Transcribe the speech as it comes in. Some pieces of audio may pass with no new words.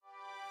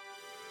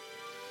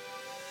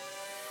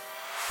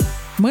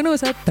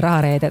mõnusat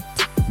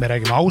Rahareedet. Me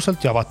räägime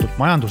ausalt ja avatult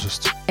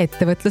majandusest,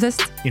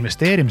 ettevõtlusest,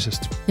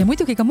 investeerimisest ja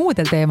muidugi ka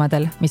muudel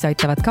teemadel, mis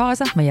aitavad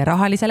kaasa meie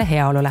rahalisele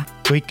heaolule.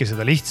 Kõike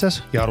seda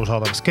lihtsas ja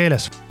arusaadavas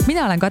keeles.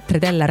 Mina olen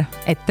Tere,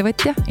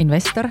 ettevõtja,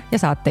 investor ja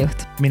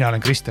saatejuht. Mina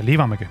olen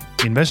Liivamägi,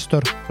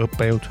 investor,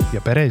 õppejõud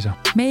ja pereisa.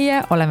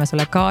 Meie oleme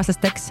sulle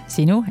kaaslasteks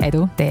sinu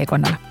edu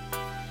teekonnal.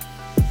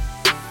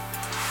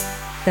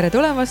 Tere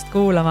tulemast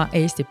kuulama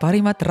Eesti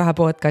parimat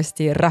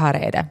rahapodcasti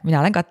Rahareede. Mina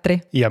olen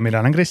Katri. Ja mina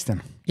olen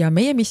Kristjan. Ja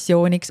meie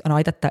missiooniks on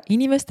aidata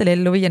inimestel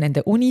ellu viia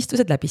nende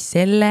unistused läbi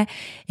selle,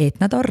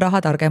 et nad on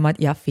rahatargemad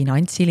ja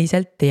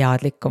finantsiliselt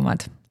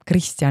teadlikumad.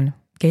 Kristjan,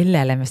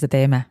 kellele me seda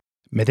teeme?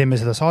 Me teeme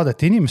seda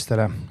saadet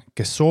inimestele,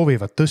 kes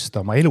soovivad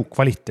tõsta oma elu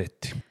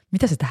kvaliteeti.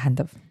 Mida see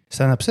tähendab? See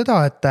tähendab seda,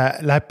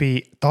 et läbi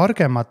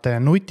targemate ja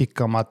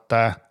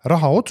nutikamate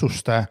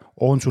rahaotsuste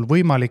on sul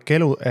võimalik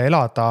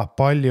elada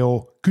palju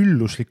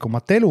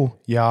külluslikumat elu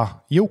ja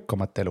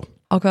jõukamat elu.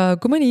 Aga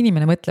kui mõni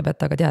inimene mõtleb,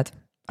 et aga tead,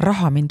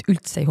 raha mind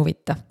üldse ei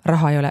huvita,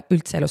 raha ei ole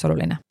üldse elus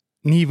oluline.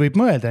 Nii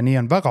võib mõelda, nii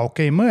on väga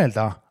okei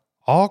mõelda,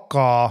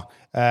 aga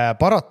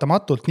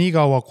paratamatult nii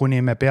kaua,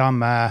 kuni me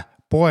peame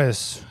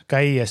poes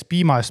käies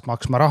piima eest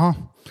maksma raha,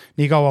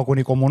 nii kaua,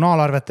 kuni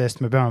kommunaalarvete eest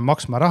me peame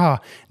maksma raha,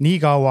 nii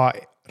kaua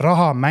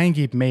raha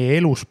mängib meie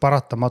elus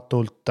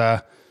paratamatult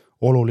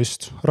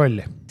olulist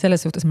rolli.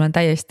 Selles suhtes ma olen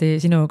täiesti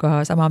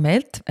sinuga sama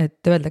meelt,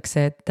 et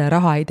öeldakse, et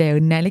raha ei tee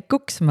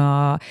õnnelikuks. Ma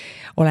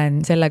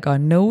olen sellega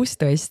nõus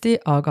tõesti,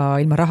 aga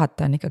ilma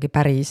rahata on ikkagi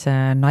päris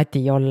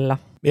nadi olla.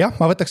 Jah,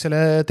 ma võtaks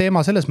selle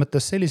teema selles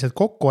mõttes selliselt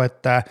kokku,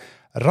 et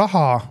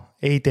raha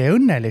ei tee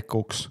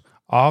õnnelikuks,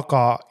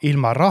 aga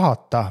ilma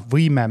rahata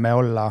võime me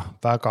olla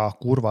väga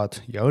kurvad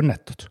ja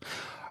õnnetud.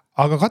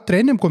 Aga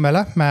Katri, ennem kui me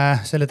lähme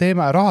selle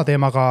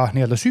rahateemaga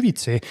nii-öelda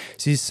süvitsi,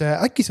 siis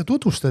äkki sa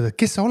tutvustad, et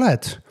kes sa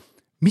oled,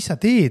 mis sa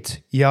teed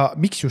ja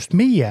miks just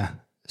meie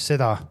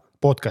seda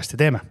podcasti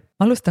teeme?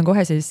 Alustan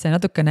kohe siis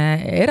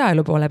natukene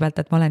eraelu poole pealt,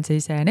 et ma olen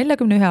siis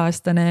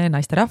 41-aastane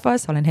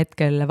naisterahvas, olen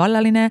hetkel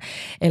vallaline,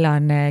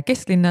 elan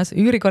kesklinnas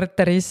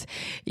üürikorteris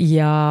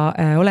ja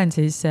olen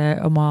siis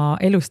oma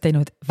elus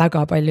teinud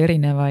väga palju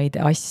erinevaid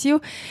asju.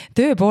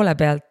 Töö poole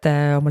pealt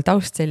on mul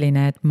taust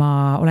selline, et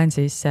ma olen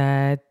siis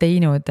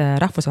teinud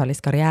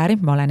rahvusvahelist karjääri.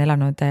 Ma olen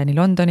elanud nii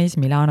Londonis,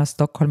 Milanos,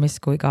 Stockholmis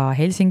kui ka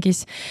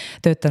Helsingis,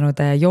 töötanud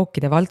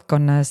jookide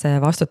valdkonnas,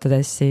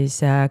 vastutades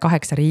siis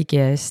 8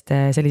 riigi eest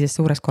sellises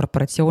suures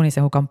korporatsioonis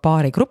nagu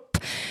Campari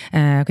grupp.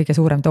 Kõige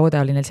suurem toode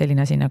oli neil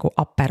selline asi nagu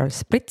Aperol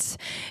Spritz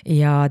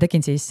ja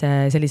tegin siis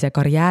sellise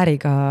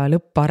karjääriga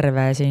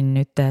lõpparve siin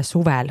nüüd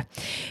suvel.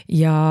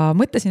 Ja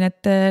mõtlesin,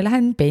 et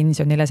lähen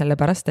pensionile selle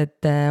pärast,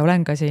 et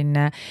olen ka siin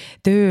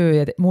töö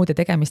ja muude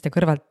tegemiste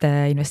kõrvalt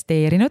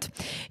investeerinud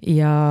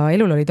ja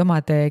elul olid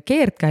omad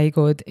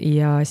keerdkäigud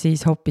ja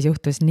siis hoopis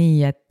juhtus nii,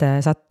 et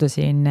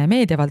sattusin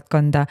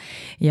meediavaldkonda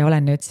ja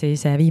olen nüüd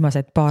siis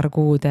viimased paar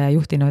kuud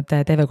juhtinud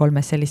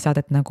TV3-s sellist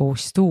saadet nagu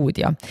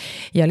Stuudio.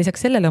 Ja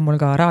lisaks sellele on mul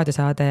ka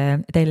raadiosaade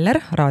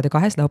Teller, Raadio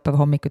 2 laupäeva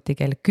hommikuti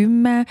kell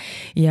 10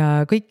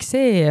 ja kõik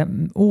see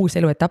uus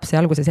eluetapp sai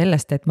alguse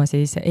sellest, et ma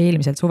siis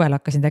eelmisel suvel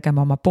hakkasin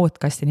tegema oma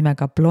podcasti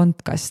nimega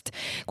Blondkast,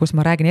 kus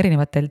ma räägin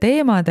erinevatel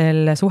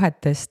teemadel,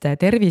 suhetest,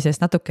 tervisest,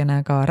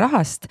 natukene ka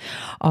rahast,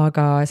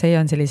 aga see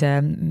on sellise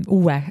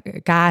uue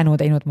käänu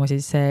teinud mu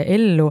siis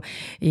ellu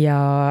ja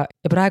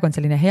praegu on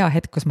selline hea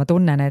hetk, kus ma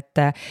tunnen,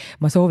 et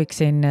ma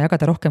sooviksin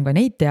jagada rohkem ka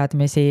neid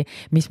teadmisi,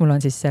 mis mul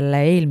on siis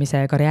selle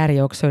eelmise karjääri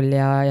jooksul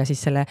ja siis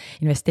selle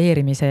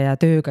investeerimise ja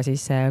tööga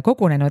siis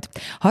kogunenud.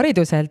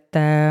 Hariduselt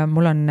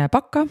mul on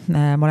baka,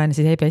 ma olen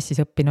siis EBS-is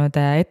õppinud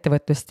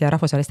ettevõtlust ja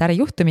rahvusvahelist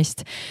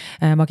ärijuhtumist.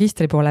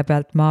 Magistri poole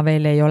pealt ma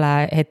veel ei ole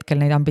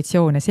hetkel neid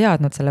ambitsioone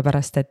seadnud,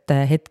 sellepärast et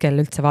hetkel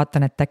üldse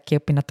vaatan, et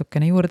äkki õpin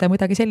natukene juurde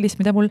midagi sellist,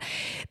 mida mul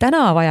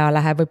täna vaja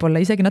läheb,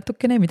 võib-olla isegi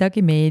natukene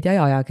midagi meedia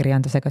ja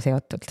ajakirjandusega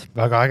seotud.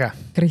 Väga äge.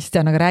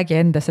 Kristjan, aga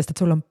räägi endast, sest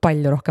et sul on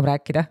palju rohkem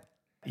rääkida.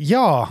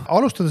 Jaa,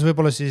 alustades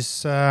võib-olla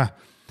siis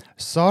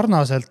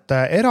sarnaselt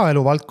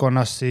eraelu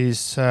valdkonnas,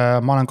 siis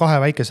ma olen 2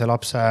 väikese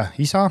lapse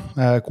isa,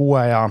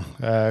 6 ja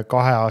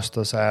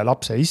 2-aastase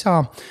lapse isa,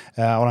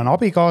 olen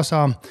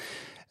abikaasa,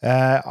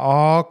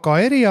 aga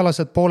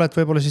erialased pooled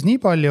võib-olla siis nii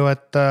palju,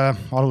 et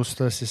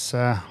alustades siis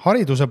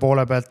hariduse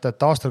poole pealt,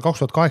 et aastal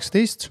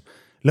 2018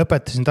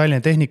 lõpetasin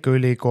Tallinna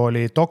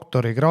Tehnikaülikooli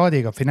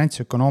doktorikraadiga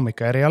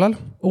finantsökonoomika erialal.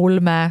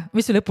 Oleme,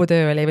 mis su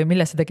lõputöö oli või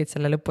milles sa tegid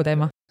selle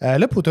lõputeema?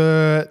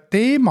 Lõputöö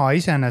teema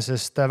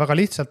iseenesest väga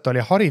lihtsalt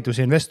oli haridus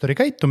ja investori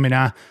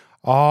käitumine,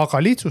 aga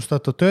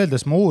lihtsustatult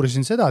öeldes ma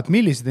uurisin seda, et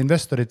millised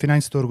investorid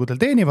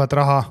finantsturgudel teenivad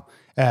raha,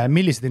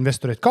 millised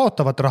investorid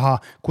kaotavad raha,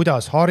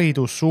 kuidas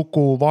haridus,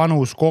 sugu,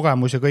 vanus,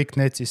 kogemus ja kõik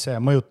need siis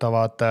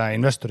mõjutavad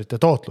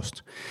investorite tootlust.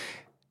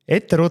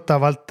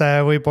 Etteruttavalt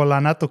võib-olla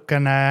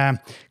natukene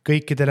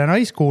kõikidele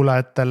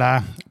naiskuulajatele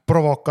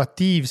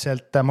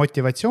provokatiivselt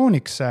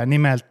motivatsiooniks,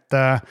 nimelt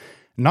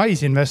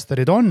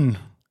naisinvestorid on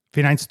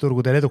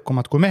finantsturgudel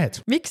edukamad kui mehed.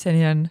 Miks see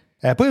nii on?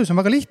 Põhjus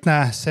on väga lihtne,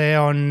 see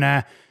on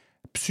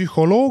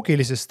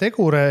psühholoogilisest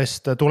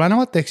tegurist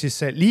tulenevalt, ehk siis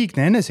see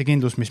liigne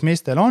enesekindlus, mis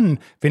meestel on,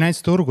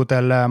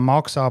 finantsturgudel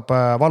maksab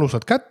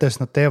valusalt kätte,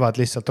 sest nad teevad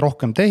lihtsalt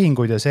rohkem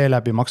tehinguid ja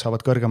seeläbi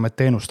maksavad kõrgemaid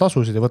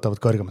teenustasusid ja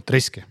võtavad kõrgemat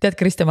riski. Tead,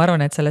 Kristjan, ma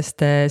arvan, et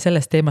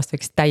sellest teemast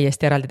võiks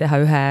täiesti eraldi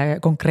teha ühe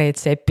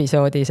konkreetse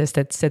episoodi,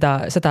 sest et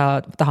seda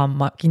tahan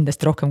ma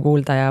kindlasti rohkem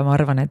kuulda ja ma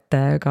arvan, et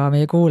ka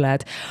meie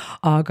kuulajad.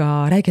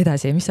 Aga räägi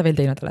edasi, mis sa veel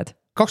teinud oled?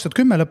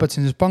 2010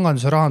 lõpetasin siis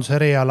panganduse rahanduse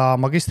eriala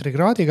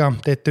magistrikraadiga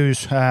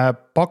TTÜ-s,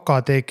 baka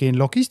tegin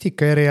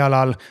logistika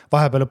erialal,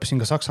 vahepeal õppisin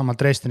ka Saksamaal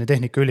Dresdeni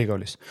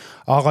Tehnikaülikoolis.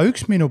 Aga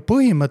üks minu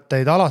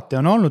põhimõtteid alati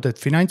on olnud,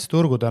 et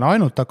finantsturgud on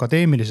ainult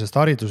akadeemilisest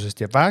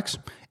haridusest ja väeks,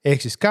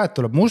 ehk siis käed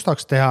tuleb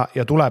mustaks teha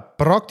ja tuleb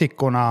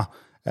praktikuna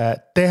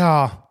teha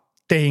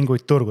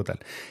tehinguid turgudel.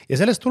 Ja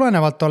sellest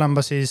tulenevalt olen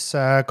ma siis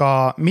ka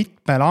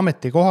mitmel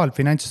ametikohal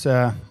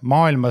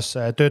finantsmaailmas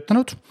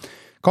töötanud.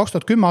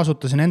 2010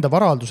 asutasin enda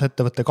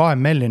varaaldusettevõtte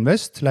KML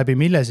Invest, läbi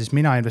mille siis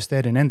mina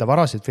investeerin enda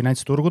varasid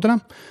finantsturgudele.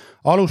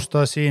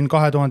 Alustasin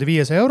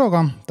 2500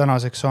 euroga,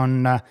 tänaseks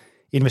on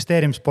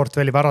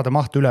investeerimisportfelli varade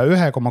maht üle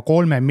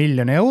 1,3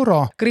 miljoni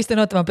euro.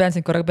 Kristjan, oota, ma pean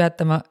sind korraga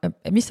peatama.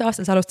 Mis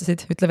aastal sa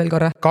alustasid? Ütle veel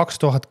korra.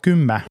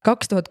 2010.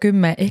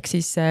 2010 ehk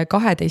siis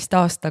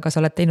 12 aastaga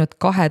sa oled teinud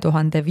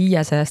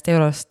 2500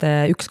 eurost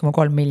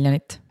 1,3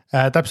 miljonit.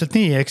 Täpselt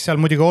nii, eks seal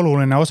muidugi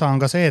oluline osa on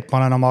ka see, et ma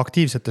olen oma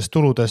aktiivsetest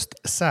tuludest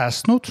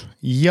säästnud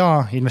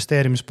ja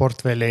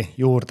investeerimisportfelli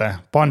juurde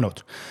pannud.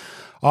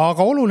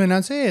 Aga oluline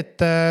on see, et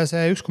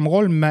see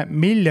 1,3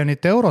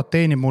 miljonit eurot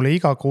teenib mulle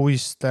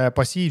igakuist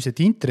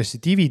passiivset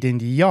intressi,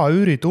 dividendi ja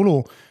üüritulu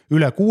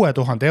üle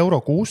 6000 euro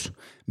kuus,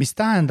 mis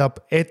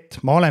tähendab, et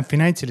ma olen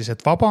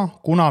finantsiliselt vaba,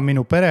 kuna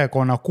minu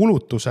perekonna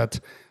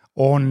kulutused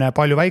on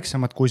palju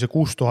väiksemad kui see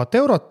 6000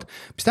 eurot,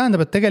 mis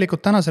tähendab, et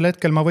tegelikult tänasel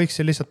hetkel ma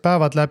võiksin lihtsalt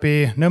päevad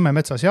läbi Nõmme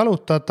metsas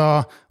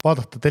jalutada,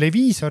 vaadata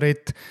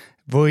televiisorit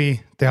või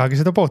tehagi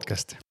seda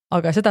podcasti.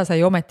 Aga seda sa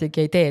ju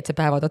ometigi ei tee, et sa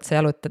päevad otsa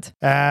jalutad.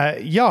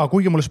 Ja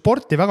kuigi mulle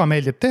sporti väga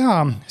meeldib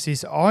teha,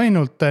 siis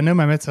ainult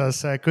Nõmme metsas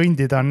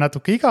kõndida on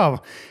natuke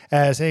igav.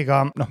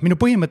 Seega, minu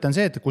põhimõte on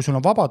see, et kui sul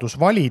on vabadus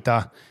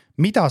valida,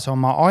 mida sa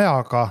oma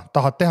ajaga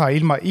tahad teha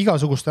ilma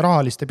igasuguste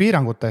rahaliste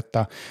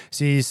piiranguteta,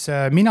 siis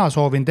mina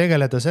soovin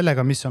tegeleda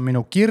sellega, mis on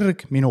minu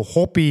kirg, minu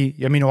hobi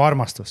ja minu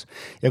armastus.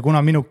 Ja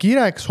kuna minu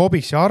kireks,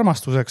 hobiks ja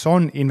armastuseks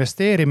on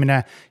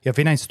investeerimine ja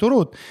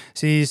finantsturud,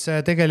 siis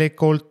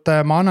tegelikult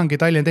ma annangi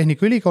Tallinna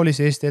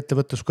Tehnikaülikoolis Eesti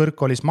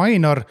ettevõtluskõrgkoolis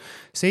minor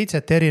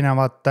 7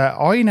 erinevat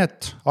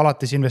ainet,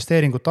 alates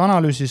investeeringute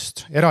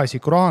analüüsist,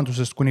 eraisiku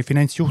rahandusest kuni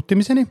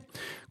finantsjuhtimiseni.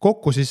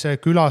 Kokku siis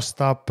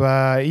külastab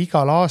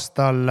igal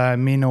aastal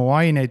minu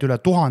aineid üle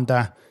 1000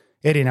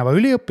 erineva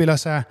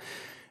üliõpilase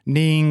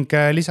ning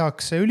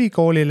lisaks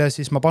ülikoolile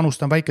siis ma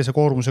panustan väikese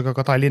koormusega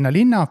ka Tallinna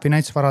linna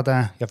finantsvarade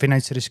ja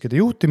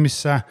finantsriskide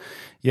juhtimisse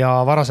ja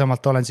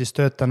varasemalt olen siis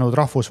töötanud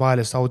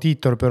rahvusvahelises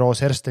audiitorbüroos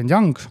Ernst &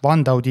 Young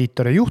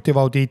vandeaudiitor ja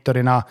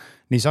juhtivaudiitorina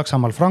nii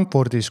Saksamaal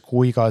Frankfurdis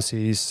kui ka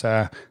siis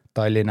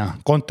Tallinna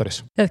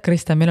kontoris. Tead,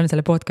 Kristjan, meil on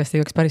selle podcasti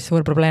üks päris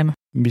suur probleem.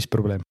 Mis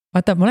probleem?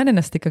 Vaata, ma olen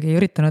ennast ikkagi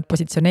üritanud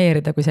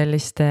positsioneerida kui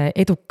sellist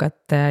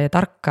edukat ja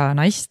tarka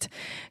naist,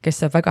 kes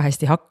saab väga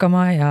hästi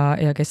hakkama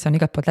ja kes on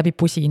igat poolt läbi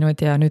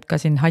pusinud ja nüüd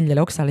ka siin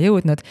hallile oksale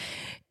jõudnud.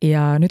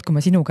 Ja nüüd, kui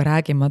ma sinuga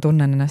räägin, ma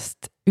tunnen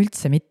ennast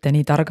üldse mitte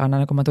nii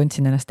targana, nagu ma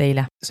tundsin ennast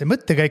eile. See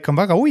mõttekäik on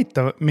väga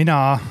huvitav. Mina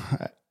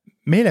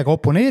meelega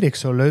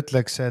oponeeriks sulle,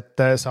 ütleks,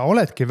 et sa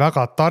oledki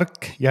väga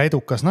tark ja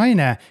edukas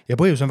naine ja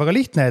põhjus on väga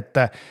lihtne, et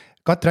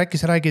Katri, äkki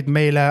sa räägid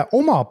meile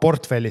oma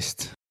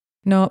portfellist?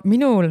 No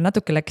minul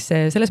natuke läks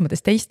selles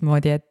mõttes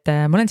teistmoodi, et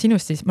ma olen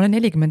sinust siis, ma olen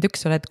 41,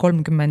 sa oled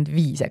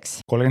 35, eks?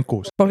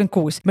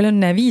 36. Meil on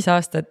 5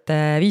 aastat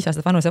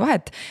vanuse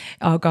vahet,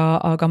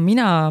 aga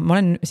ma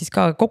olen siis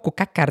ka kokku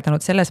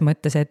käkerdanud selles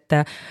mõttes, et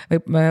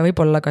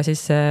võib-olla ka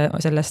siis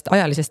sellest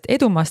ajalisest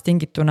edumast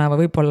tingituna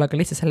või võib-olla ka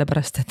lihtsalt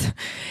sellepärast,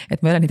 et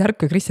ma ei ole nii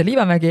tark kui Kristjan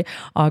Liivamägi,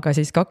 aga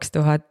siis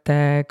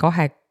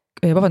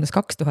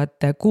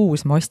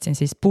 2006 ma ostsin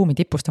siis buumi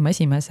tipust oma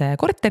esimese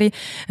korteri,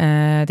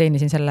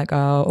 teenisin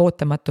sellega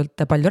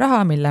ootamatult palju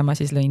raha, mille ma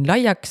siis lõin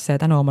laiaks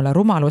tänu omale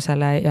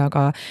rumalusele ja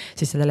ka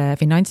siis sellele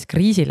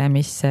finantskriisile,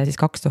 mis siis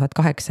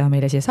 2008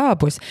 meile siia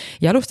saabus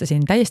ja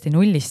alustasin täiesti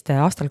nullist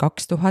aastal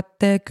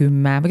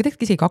 2010 või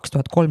tegelikult isegi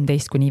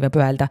 2013, kui nii võib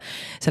öelda,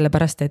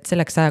 sellepärast, et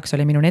selleks ajaks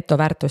oli minu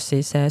netoväärtus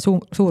siis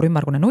suur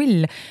ümmargune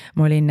 0,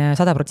 ma olin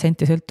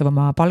 100% sõltuv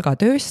oma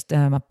palgatööst,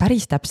 ma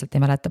päris täpselt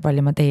ei mäleta,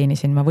 palju ma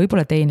teenisin, ma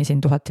võib-olla teenisin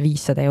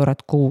 1500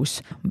 eurot kuus,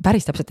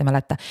 päris täpselt ei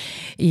mäleta.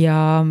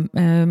 Ja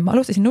ma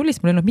alustasin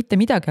nullist, mul ei olnud mitte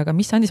midagi, aga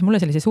mis andis mulle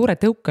sellise suure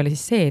tõuke oli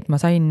siis see, et ma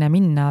sain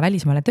minna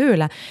välismaale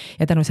tööle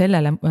ja tänu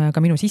sellele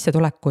ka minu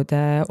sissetulekud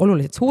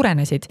oluliselt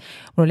suurenesid.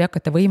 Mul oli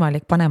hakata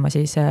võimalik panema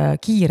siis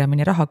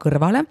kiiremini raha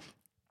kõrvale.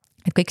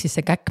 et kõik siis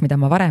see käkk, mida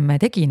ma varem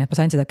tegin, et ma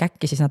sain seda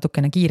käkki siis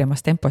natukene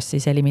kiiremas tempos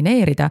siis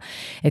elimineerida,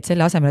 et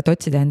selle asemel, et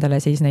otsida endale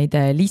siis neid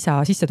lisa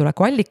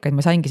sissetuleku allikaid,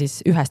 ma saingi siis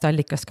ühest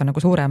allikast ka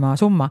nagu suurema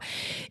summa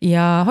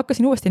ja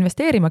hakkasin uuesti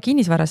investeerima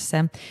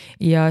kinnisvarasse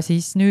ja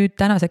siis nüüd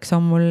tänaseks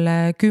on mul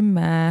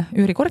 10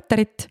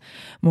 üürikorterit,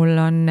 mul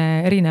on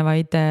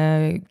erinevaid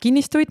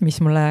kinnistuid,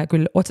 mis mulle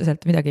küll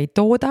otseselt midagi ei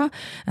tooda,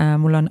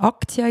 mul on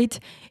aktsiaid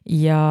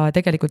ja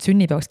tegelikult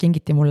sünnipäevaks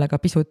kingiti mulle ka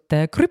pisut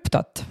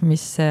krüptot,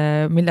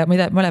 mida ma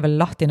olen veel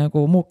lahti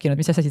nagu muukinud,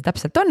 mis asi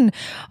täpselt on,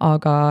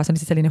 aga see on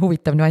lihtsalt selline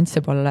huvitav nüanss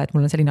võib-olla, et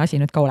mul on selline asi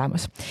nüüd ka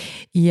olemas.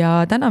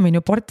 Ja täna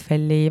minu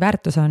portfelli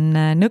väärtus on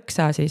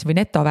nõksa siis või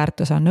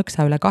netoväärtus on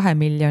nõksa üle 2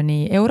 miljoni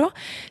euro.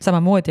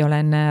 Samamoodi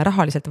olen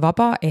rahaliselt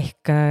vaba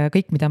ehk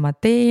kõik, mida ma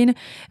teen,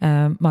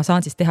 ma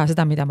saan siis teha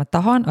seda, mida ma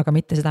tahan, aga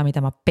mitte seda,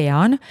 mida ma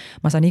pean.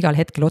 Ma saan igal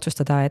hetkel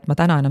otsustada, et ma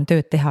täna enam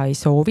tööd teha ei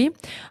soovi,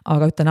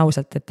 aga ütlen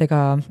ausalt, et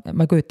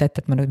ma ei kujuta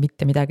ette, et ma nüüd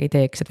mitte midagi ei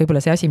teeks, et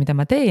võib-olla see asi, mida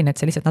ma teen, et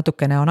see lihtsalt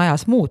natukene on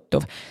ajas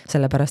muutuv,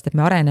 sellepärast, et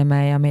me areneme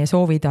ja meie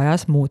soovid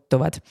ajas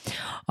muutuvad.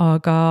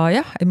 Aga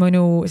jah, et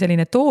minu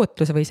selline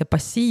tootlus või see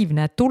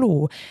passiivne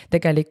tulu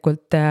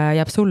tegelikult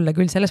jääb sulle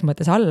küll selles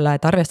mõttes alla,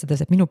 et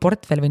arvestades, et minu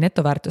portfell või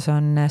netoväärtus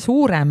on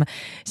suurem,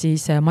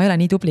 siis ma ei ole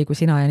nii tubli kui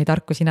sina ja nii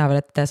tark kui sina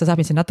veel, et sa saab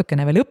mind siin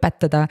natukene veel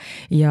õpetada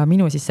ja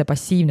minu siis see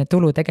passiivne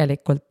tulu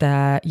tegelikult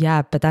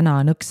jääb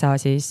täna nõksa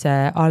siis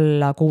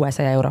alla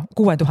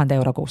 6000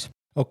 euro kuus.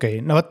 Okei,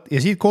 no võt, ja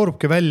siit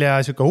koorubki välja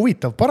selline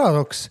huvitav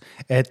paradoks,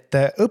 et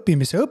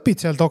õppimise õpid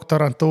seal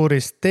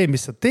doktorantuuris, tee,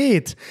 mis sa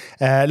teed,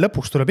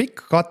 lõpuks tuleb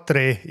ikka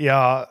Katri ja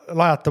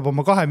lajatab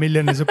oma 2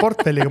 miljonise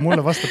portfelliga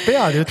mulle vastu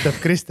pead ja ütleb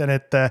Kristjan,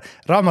 et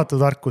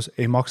raamatutarkus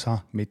ei maksa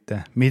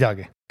mitte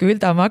midagi. Küll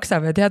ta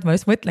maksab ja tead, ma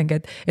just mõtlengi,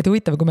 et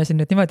huvitav, kui me siin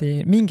nüüd niimoodi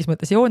mingis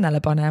mõttes joonele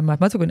panema,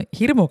 et ma natukene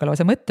hirmuga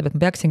lausa mõtleb, et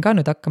ma peaksin ka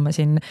nüüd hakkama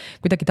siin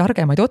kuidagi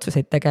targemaid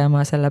otsuseid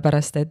tegema,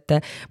 sellepärast, et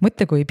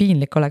mõtle, kui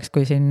piinlik oleks,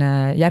 kui siin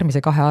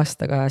järgmise 2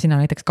 aastaga sina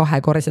näiteks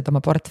 2-kordsed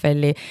oma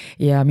portfelli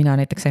ja mina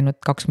näiteks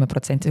ainult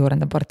 20%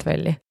 suurendan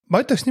portfelli. Ma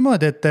ütleks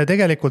niimoodi, et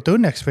tegelikult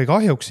õnneks või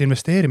kahjuks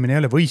investeerimine ei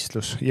ole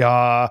võistlus ja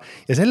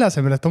selle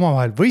asemel, et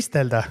omavahel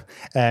võistelda,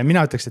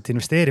 mina ütleks, et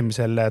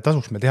investeerimisel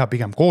tasuks meil teha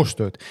pigem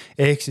koostööd.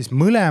 Ehk siis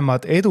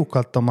mõlemad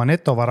edukalt oma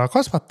netovara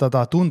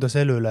kasvatada, tunda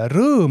selle üle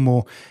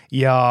rõõmu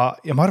ja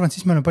ma arvan,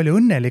 siis me oleme palju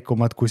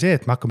õnnelikumad kui see,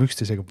 et me hakkame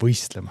üksteisega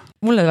võistlema.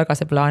 Mulle väga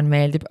see plaan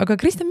meeldib, aga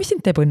Kristjan, mis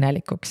sind teeb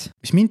õnnelikuks?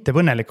 Mis mind teeb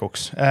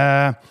õnnelikuks?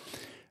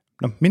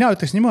 Mina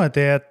ütleks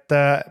niimoodi,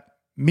 et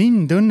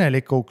mind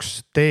õnnelikuks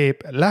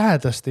teeb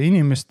lähedaste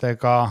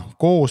inimestega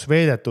koos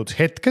veedetud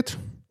hetked.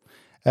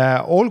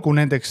 Olgu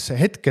nendeks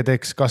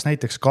hetkedeks kas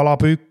näiteks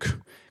kalapüük,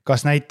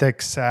 kas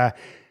näiteks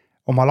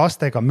oma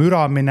lastega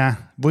müramine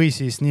või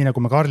siis nii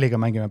nagu me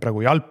Karliga mängime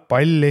praegu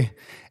jalgpalli.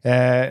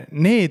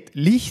 Need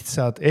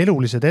lihtsad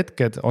elulised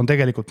hetked on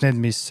tegelikult need,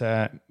 mis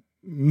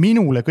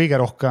minule kõige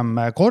rohkem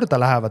korda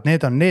lähevad,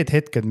 need on need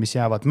hetked, mis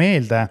jäävad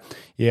meelde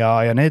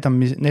ja need on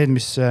need,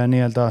 mis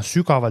nii-öelda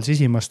sügaval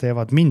sisimas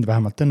teevad mind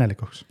vähemalt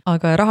õnnelikuks.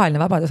 Aga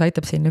rahaline vabadus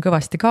aitab siin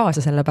kõvasti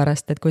kaasa,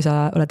 sellepärast, et kui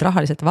sa oled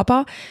rahaliselt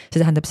vaba,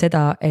 see tähendab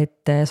seda,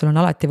 et sul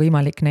on alati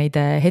võimalik neid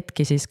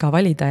hetki siis ka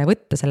valida ja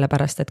võtta,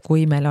 sellepärast, et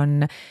kui meil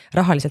on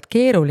rahaliselt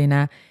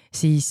keeruline,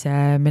 siis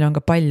meil on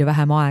ka palju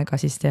vähem aega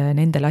siis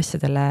nendele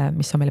asjadele,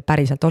 mis on meile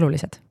päriselt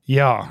olulised.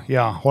 Ja,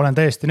 olen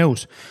täiesti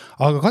nõus.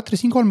 Aga Katri,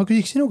 siinkohal ma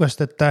küsiks sinu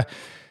käest, et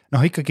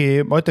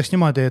ikkagi ma ütleks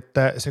niimoodi,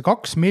 et see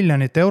 2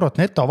 miljonit eurot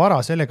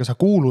netovara, sellega sa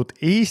kuulud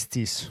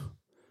Eestis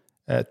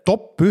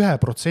top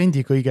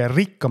 1% kõige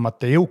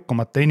rikkamate ja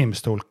jõukamate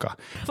inimeste hulka.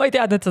 Ma ei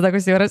teadnud seda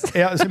kusjuures.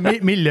 Ja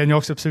see miljon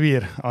jookseb see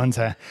piir, on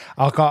see.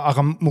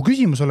 Aga mu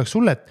küsimus oleks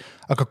sulle,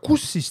 et aga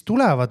kus siis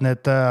tulevad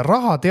need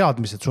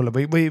rahateadmised sulle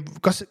või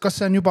kas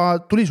see on juba,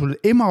 tuli sul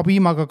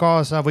emapiimaga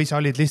kaasa või sa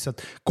olid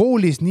lihtsalt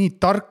koolis nii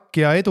tark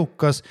ja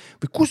edukas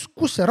või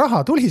kus see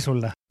raha tuli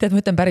sulle? Tead,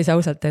 ma ütlen päris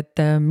ausalt,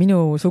 et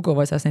minu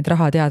suguvõsas neid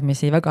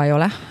rahateadmisi väga ei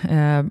ole.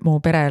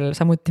 Mu perel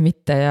samuti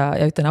mitte ja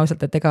ütlen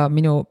ausalt, et ega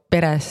minu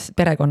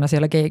perekonnas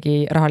ei ole keegi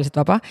rahaliselt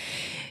vaba.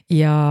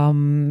 Ja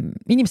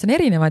inimesed on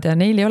erinevad ja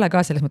neil ei ole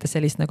ka selles mõttes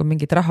sellist nagu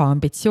mingit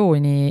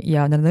rahaambitsiooni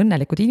ja nad on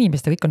õnnelikud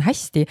inimesed ja kõik on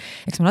hästi.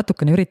 Eks ma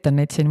natukene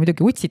üritan neid siin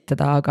muidugi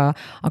utsitada,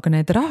 aga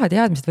need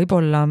rahateadmised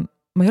võib-olla,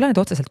 ma ei ole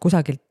need otseselt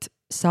kusagilt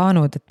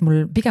saanud, et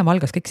mul pigem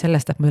algas kõik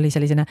sellest, et mul oli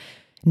sellisene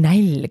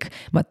nälg.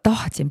 Ma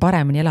tahtsin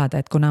paremini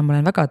elada, et kuna ma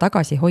olen väga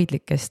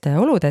tagasihoidlikest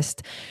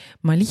oludest,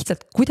 ma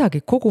lihtsalt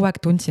kuidagi kogu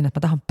aeg tundsin, et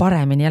ma tahan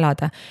paremini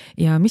elada.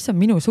 Ja mis on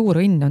minu suur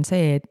õnn on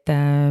see, et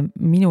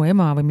minu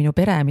ema või minu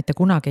pere mitte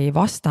kunagi ei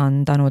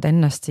vastandanud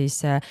ennast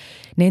siis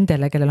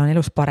nendele, kellel on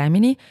elus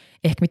paremini.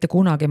 Ehk mitte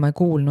kunagi ma ei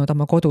kuulnud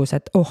oma kodus,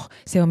 et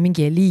see on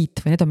mingi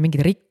eliit või need on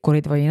mingid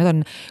rikkurid või nad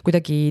on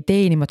kuidagi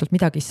teenimatult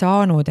midagi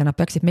saanud ja nad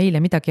peaksid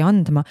meile midagi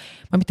andma.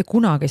 Ma mitte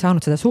kunagi ei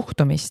saanud seda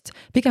suhtumist.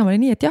 Pigem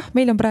oli nii, et jah,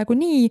 meil on praegu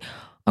nii,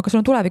 aga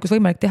sul on tulevikus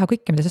võimalik teha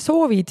kõike, mida sa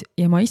soovid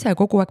ja ma ise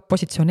kogu aeg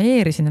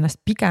positsioneerisin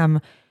ennast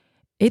pigem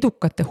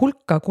edukate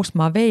hulka, kus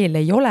ma veel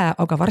ei ole,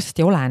 aga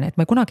varsti olen,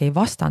 et ma kunagi ei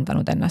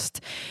vastandanud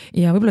ennast.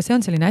 Ja võib-olla see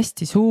on selline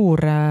hästi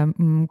suur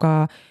ka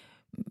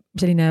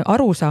selline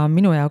arusaam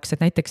minu jaoks,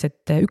 et näiteks,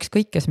 et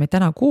ükskõik, kes meid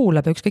täna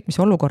kuulab ja ükskõik, mis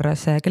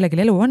olukorras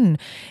kellelgi elu on,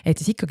 et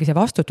siis ikkagi see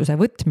vastutuse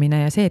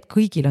võtmine ja see, et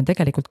kõigil on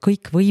tegelikult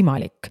kõik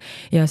võimalik.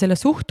 Ja selle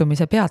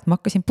suhtumise pealt ma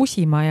hakkasin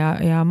pusima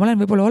ja ma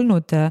olen võib-olla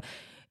olnud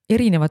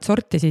erinevat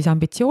sorti siis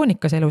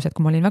ambitsioonikas elus, et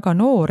kui ma olin väga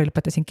noor,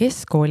 lõpetasin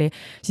keskkooli,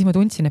 siis ma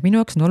tundsin, et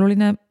minu jaoks on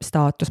oluline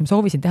staatus, ma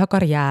soovisin teha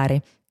karjääri.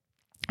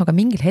 Aga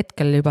mingil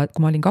hetkel juba, kui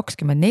ma olin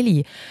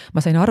 24,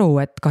 ma sain aru,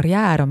 et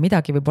karjäär on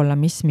midagi võib-olla,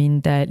 mis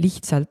mind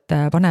lihtsalt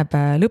paneb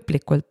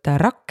lõplikult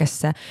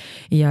rakkesse.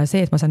 Ja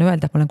see, et ma saan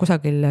öelda, et ma olen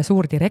kusagil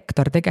suur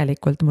direktor,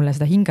 tegelikult mulle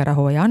seda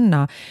hingerahu ei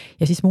anna.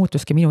 Ja siis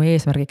muutuski minu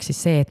eesmärgiks siis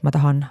see, et ma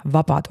tahan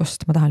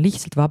vabadust. Ma tahan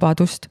lihtsalt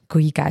vabadust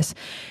kõiges.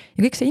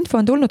 Ja kõik see info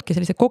on tulnudki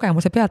sellise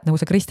kogemuse pealt, nagu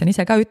sa Kristjan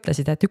ise ka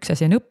ütlesid, et üks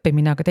asi on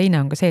õppimine, aga teine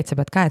on ka see, et sa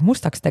pead käed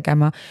mustaks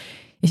tegema.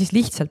 Ja siis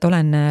lihtsalt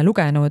olen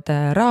lugenud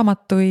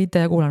raamatuid,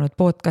 kuulanud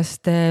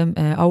podcaste,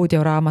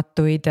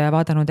 audioraamatuid,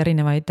 vaadanud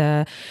erinevaid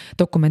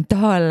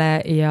dokumentaale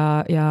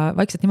ja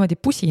vaikselt niimoodi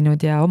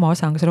pusinud ja oma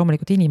osa on ka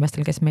loomulikult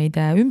inimestel, kes meid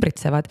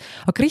ümbritsevad.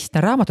 Aga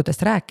Kristjan,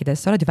 raamatutest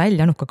rääkides, sa oled ju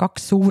välja andnud ka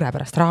 2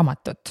 suurepärast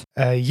raamatut.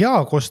 Ja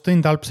koos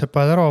Tõnd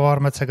Alpsepa ja Tarvo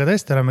Vaarmetsaga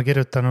tõesti oleme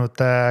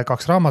kirjutanud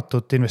 2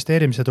 raamatut,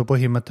 investeerimisedu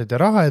põhimõtted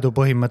ja rahaedu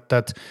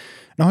põhimõtted.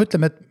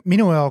 Ütleme, et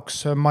minu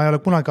jaoks ma ei ole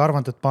kunagi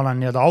arvanud, et ma olen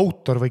nii-öelda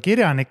autor või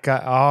kirjanik,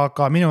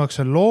 aga minu jaoks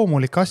on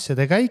loomulik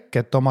asjade käik,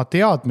 et oma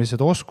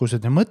teadmised,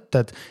 oskused ja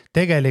mõtted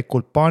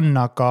tegelikult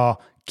panna ka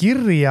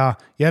kirja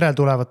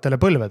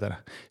järeltulevatele põlvedele.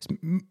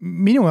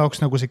 Minu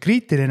jaoks nagu see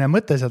kriitiline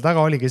mõte seal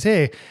taga oligi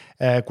see,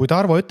 kui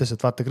Tarvo ütles,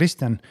 et vaata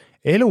Kristjan,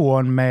 elu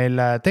on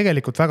meil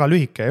tegelikult väga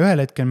lühike ja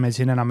ühel hetkel meil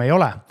siin enam ei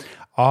ole.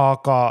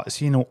 Aga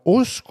sinu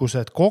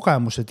oskused,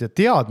 kogemused ja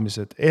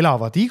teadmised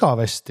elavad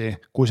igavesti,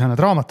 kui sa need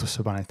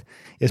raamatusse paned.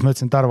 Ja siis ma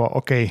ütlesin, Tarvo,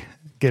 okei,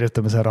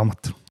 kirjutame see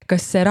raamatu.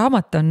 Kas see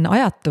raamat on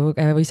ajatu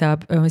või see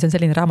on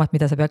selline raamat,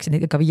 mida sa peaksid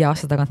ikka 5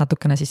 aasta tagant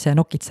natukene siis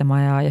nokitsema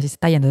ja siis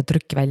täiendatud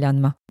trükki välja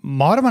andma?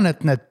 Ma arvan,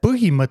 et need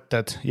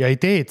põhimõtted ja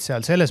ideed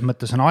seal selles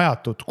mõttes on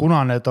ajatud,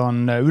 kuna need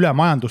on üle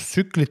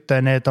majandustsüklite,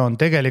 need on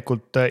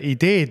tegelikult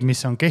ideed,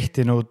 mis on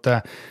kehtinud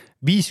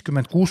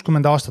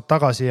 50-60 aastat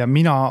tagasi ja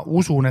mina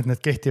usun, et need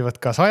kehtivad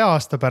ka 100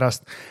 aasta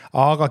pärast,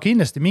 aga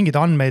kindlasti mingid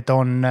andmeid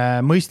on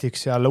mõistlik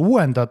seal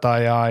uuendada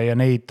ja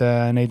neid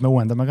me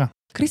uuendame ka.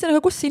 Kristjan,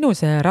 aga kus sinu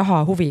see raha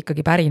huvi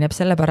ikkagi pärineb,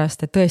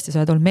 sellepärast, et tõesti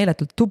sa oled olnud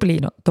meeletult tubli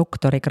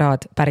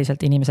doktorikraad,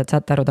 päriselt inimesed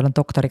saate aru, tal on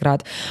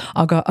doktorikraad,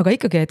 aga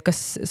ikkagi, et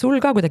kas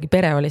sul ka kuidagi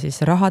pere oli siis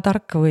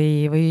rahatark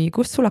või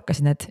kust sul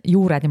hakkasid need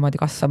juured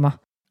niimoodi kasvama?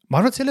 Ma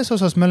arvan, et selles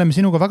osas me oleme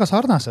sinuga väga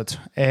sarnased,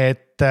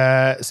 et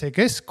see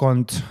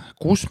keskkond,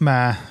 kus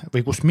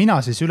mina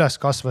siis üles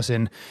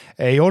kasvasin,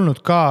 ei olnud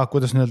ka,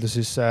 kuidas öelda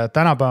siis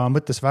tänapäeva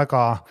mõttes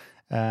väga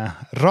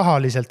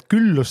rahaliselt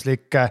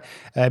külluslik.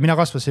 Mina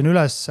kasvasin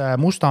üles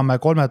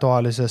Mustamäe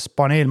 3-toalises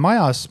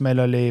paneelmajas,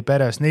 meil oli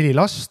peres 4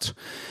 last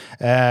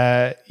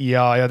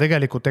ja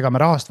tegelikult ega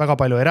me rahast väga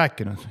palju ei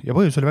rääkinud ja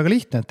põhjus oli väga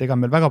lihtne, et ega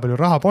meil väga palju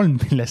raha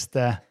polnud,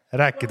 millest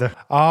rääkida.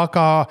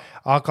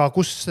 Aga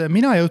kus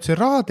mina jõudsin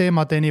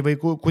rahateemadeni või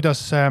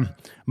kuidas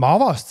ma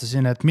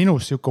avastasin, et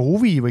minus siuke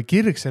huvi või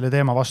kirg selle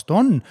teema vastu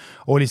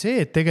oli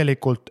see, et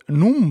tegelikult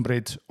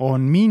numbrid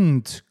on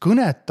mind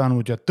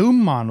kõnetanud ja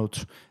tõmmanud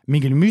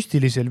mingil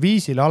müstilisel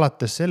viisil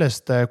alates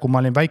sellest, kui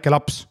ma olin väike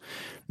laps.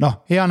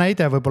 Hea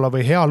näide võib-olla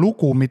või hea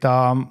lugu,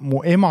 mida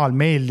mu emal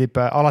meeldib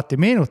alati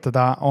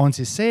meenutada, on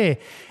siis see,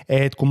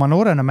 et kui ma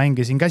noorena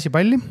mängisin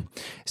käsipalli,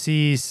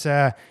 siis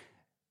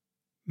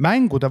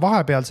mängude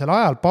vahepealsel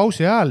ajal,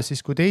 pausi ajal,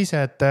 siis kui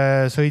teised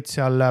sõid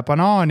seal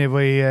banaani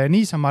või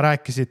niisama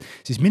rääkisid,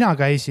 siis mina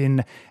käisin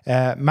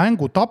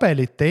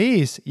mängutabelite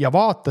ees ja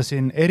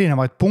vaatasin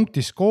erinevaid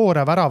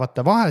punktiskoore,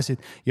 väravate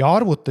vahesid ja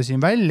arvutasin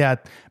välja,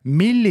 et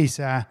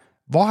millise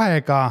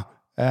vahega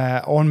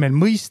on meil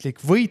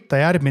mõistlik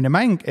võita järgmine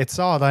mäng, et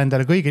saada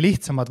endale kõige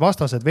lihtsamad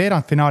vastased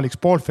veerandfinaaliks,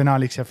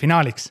 poolfinaaliks ja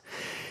finaaliks.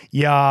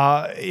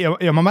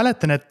 Ja ma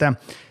mäletan, et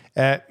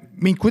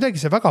mind kuidagi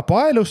see väga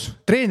paelus,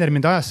 treener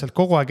mind ajas sealt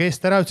kogu aeg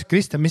eest ära, ütles,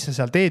 Kristjan, mis sa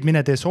seal teed,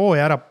 mine tee soo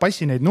ja ära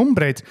passi neid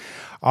numbreid,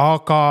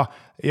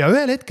 ja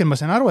ühel hetkel ma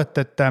sain aru,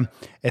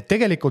 et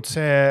tegelikult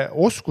see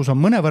oskus on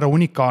mõnevõrra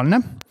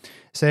unikaalne,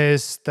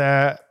 sest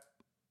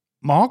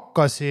ma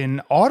hakkasin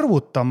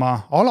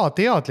arvutama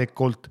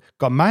alateadlikult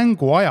ka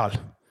mängu ajal,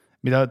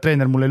 mida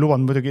treener mulle ei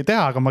lubanud muidugi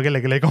teha, aga ma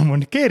kellelegi ei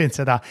kommunikeerinud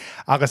seda,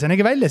 aga see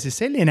nägi välja siis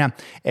selline,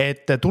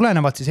 et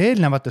tulenevalt siis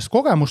eelnevatest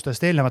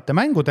kogemustest, eelnevate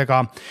mängudega,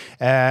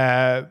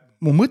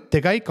 mu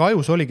mõttekäik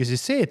ajus oligi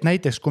siis see, et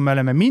näiteks kui me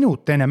oleme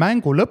minut enne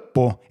mängu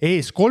lõppu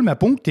ees 3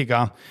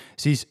 punktiga,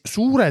 siis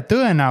suure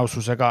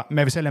tõenäosusega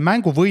me selle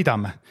mängu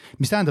võidame.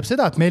 Mis tähendab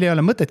seda, et meil ei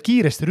ole mõtet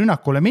kiiresti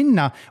rünnakule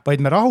minna, vaid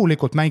me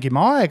rahulikult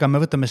mängime aega,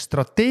 me võtame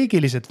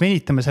strateegiliselt,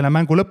 venitame selle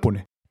mängu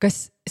lõpuni.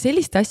 Kas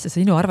sellist asja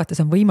sinu arvates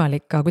on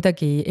võimalik ka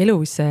kuidagi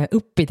elus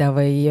õppida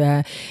või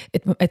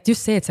et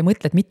just see, et sa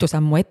mõtled mitu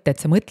sammu ette,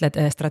 et sa mõtled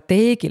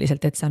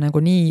strateegiliselt, et sa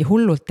nagu nii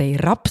hullult ei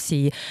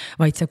rapsi,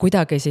 vaid sa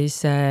kuidagi siis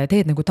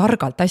teed nagu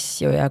targalt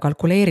asju ja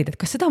kalkuleerid, et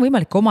kas seda on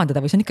võimalik omandada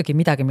või see on ikkagi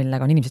midagi,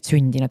 millega on inimesed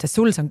sündinud, sest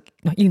sul see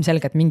on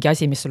ilmselgelt mingi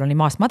asi, mis sul on nii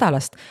maast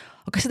madalast,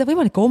 aga kas seda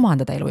võimalik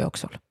omandada elu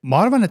jooksul?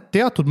 Ma arvan, et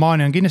teatud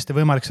maani on kindlasti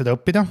võimalik seda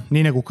õppida,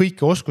 nii nagu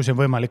kõiki oskusi on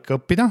võimalik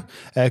õppida.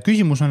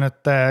 Küsimus on,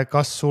 et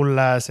kas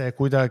sulle see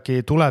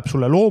kuidagi tuleb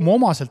sulle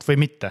loomuomaselt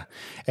või mitte.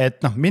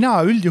 Et mina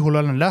üldjuhul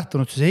olen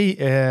lähtunud siis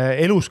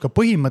elus ka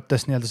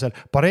põhimõttest, nii-öelda seal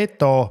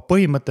Pareto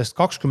põhimõttest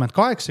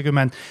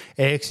 20-80,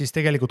 ehk siis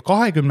tegelikult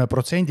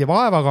 20%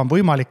 vaevaga on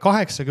võimalik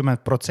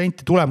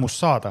 80%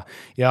 tulemust saada.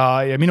 Ja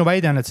minu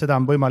väide on, et seda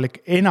on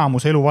võimalik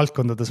enamus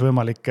eluvaldkondades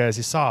võimalik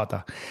siis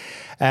saada.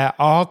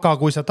 Aga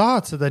kui sa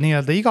tahad seda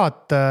nii-öelda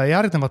igat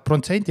järgnevat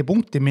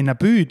protsendipunkti minna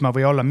püüdma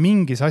või olla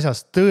mingis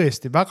asjas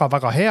tõesti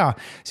väga-väga hea,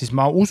 siis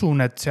ma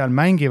usun, et seal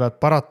mängivad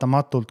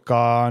paratamatult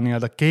ka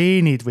nii-öelda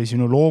geenid või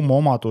sinu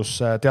loomuomadus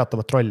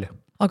teatavat rolli.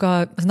 Aga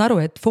ma saan aru,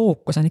 et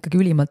fookus on ikkagi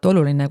ülimalt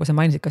oluline, kui sa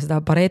mainisid ka seda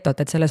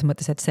Paretot, et selles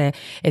mõttes,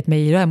 et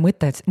meil ei ole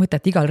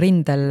mõtet igal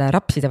rindel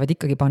rapsida, vaid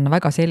ikkagi panna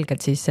väga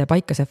selgelt siis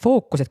paika see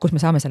fookus, et kus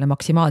me saame selle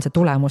maksimaalse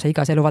tulemuse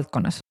igas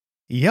eluvaldkonnas.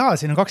 Ja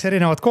siin on 2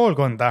 erinevat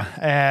koolkonda.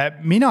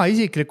 Mina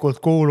isiklikult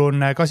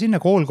kuulun ka sinna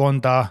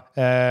koolkonda,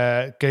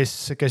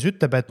 kes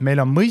ütleb, et meil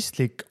on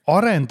mõistlik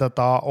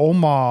arendada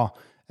oma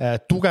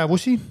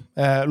tugevusi,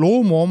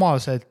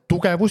 loomuomaseid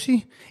tugevusi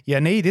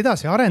ja neid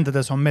edasi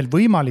arendades on meil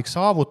võimalik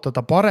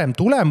saavutada parem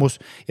tulemus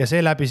ja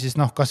seeläbi siis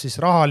kas siis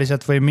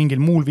rahaliselt või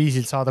mingil muul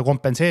viisil saada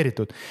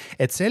kompenseeritud.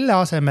 Et selle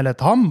asemel, et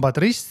hambad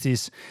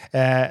ristis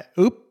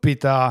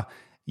õppida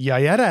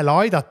ja järele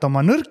aidata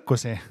oma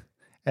nõrkusi,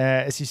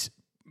 siis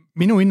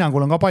minu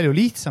hinnangul on ka palju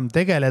lihtsam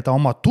tegeleda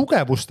oma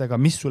tugevustega,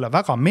 mis sulle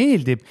väga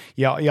meeldib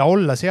ja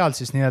olla seal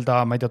siis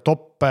nii-öelda, ma ei tea,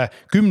 top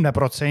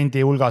 10%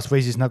 hulgas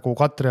või siis nagu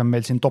Katri on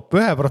meil siin top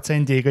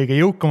 1% kõige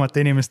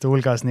jõukamate inimeste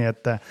hulgas, nii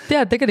et...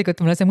 Tead,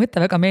 tegelikult mulle see mõte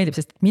väga meeldib,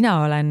 sest mina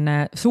olen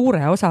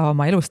suure osa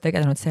oma elust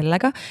tegelenud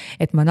sellega,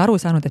 et ma olen aru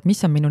saanud, et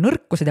mis on minu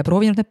nõrkused ja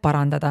proovinud need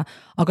parandada,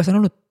 aga see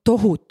on olnud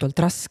tohutult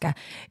raske.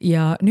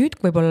 Ja nüüd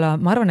võib-olla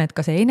ma arvan, et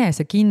ka see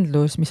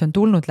enesekindlus, mis on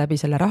tulnud läbi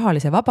selle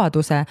rahalise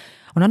vabaduse,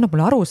 on andnud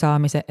mulle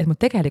arusaamise, et mul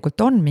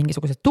tegelikult on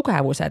mingisugused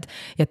tugevused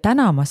ja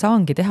täna ma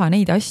saangi teha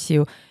neid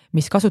asju,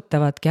 mis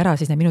kasutavadki ära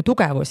siis minu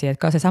tugevusi, et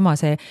ka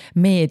see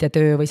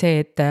meediatöö või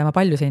see, et ma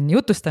palju siin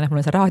jutustan, et mul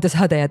on see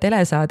raadiosaade ja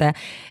telesaade,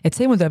 et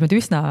see mul tuleb nüüd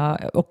üsna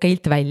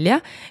okeilt välja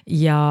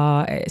ja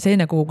see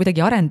nagu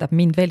kuidagi arendab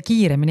mind veel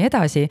kiiremini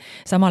edasi.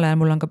 Samal ajal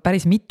mul on ka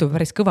päris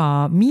kõva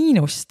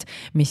miinust,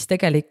 mis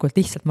tegelikult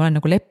lihtsalt ma olen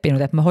nagu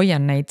leppinud, et ma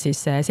hoian neid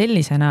siis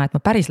sellisena, et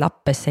ma päris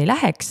lappesse ei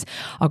läheks,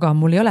 aga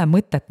mul ei ole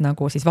mõtet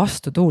nagu siis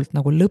vastu tuult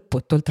nagu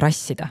lõputult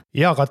rassida.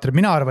 Ja Katri,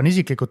 mina arvan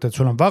isiklikult, et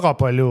sul on väga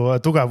palju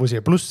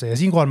tugevusi ja plusse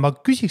ja siinkohal ma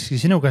küsikski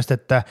sinu käest,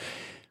 et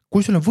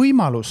kui sul on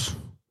võimalus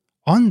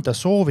anda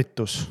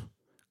soovitus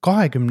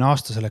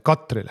 20-aastasele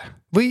Katrile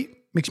või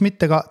miks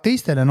mitte ka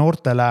teistele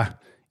noortele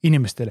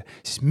inimestele,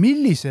 siis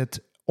millised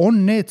on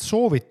need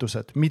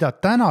soovitused, mida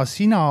täna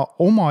sina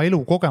oma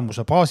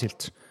elukogemuse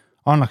baasilt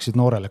annaksid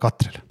noorele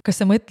Katrile?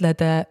 Kas sa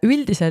mõtled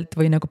üldiselt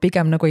või nagu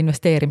pigem nagu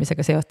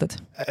investeerimisega seotud?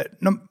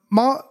 No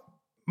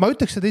ma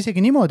ütleks seda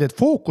isegi niimoodi, et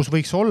fookus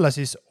võiks olla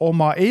siis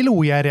oma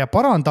elujärje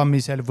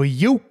parandamisel või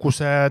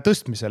jõukuse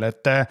tõstmisel,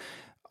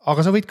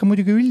 aga sa võid ka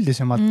muidugi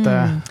üldisemalt.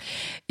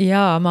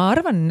 Ja ma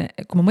arvan,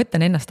 kui ma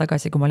mõtlen ennast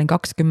tagasi, kui ma olin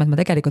 20, ma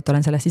tegelikult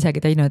olen sellest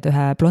isegi teinud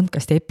ühe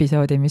blondkasti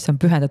episoodi, mis on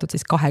pühendatud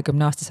siis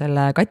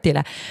 20-aastasele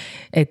Katile.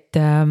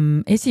 Et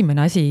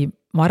esimene asi,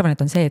 ma arvan,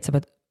 et on see, et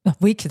sa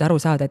võiksid aru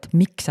saada, et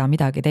miks sa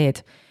midagi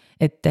teed,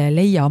 et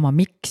leia oma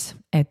miks,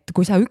 et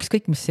kui sa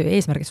ükskõik, mis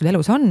eesmärgid sul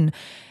elus on,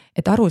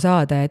 et aru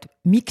saada, et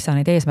miks sa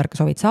neid eesmärke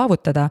soovid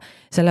saavutada,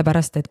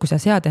 sellepärast, et kui sa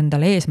sead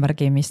endale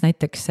eesmärgi, mis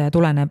näiteks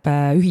tuleneb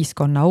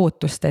ühiskonna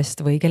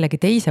ootustest või kellegi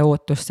teise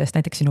ootustest,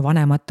 näiteks sinu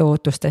vanemate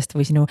ootustest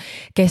või sinu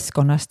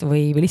keskkonnast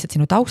või lihtsalt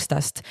sinu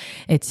taustast,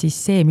 et siis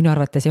see minu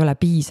arvates ei ole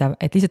piisav,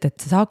 et lihtsalt,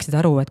 et sa saaksid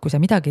aru, et kui sa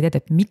midagi teed,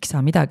 et miks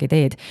sa midagi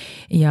teed.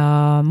 Ja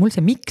mul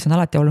see miks on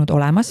alati olnud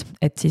olemas,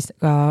 et siis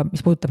ka,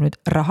 mis puudutab nüüd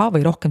raha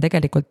või rohkem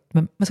tegelikult,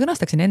 ma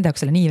sõnastaksin enda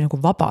jaoks selle nii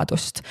nagu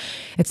vabadust,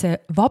 et see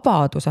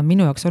vabadus on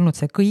minu jaoks olnud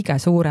see kõige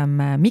suurem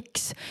miks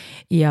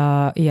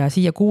ja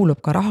siia kuulub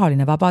ka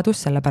rahaline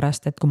vabadus,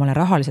 sellepärast, et kui ma olen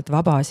rahaliselt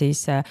vaba,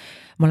 siis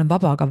ma olen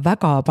vaba ka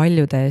väga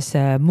paljudes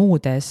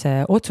muudes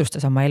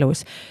otsustes oma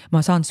elus. Ma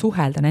saan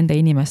suhelda nende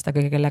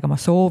inimestega, kellega ma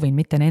soovin,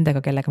 mitte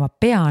nendega, kellega ma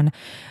pean.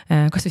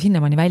 Kas või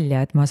sinnamaani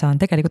välja, et ma saan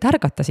tegelikult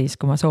ärgata siis,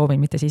 kui ma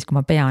soovin, mitte siis, kui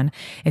ma pean.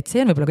 Et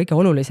see on võib-olla kõige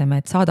olulisem,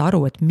 et saada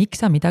aru, et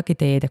miks sa midagi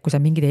teed, et kui sa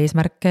mingid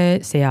eesmärke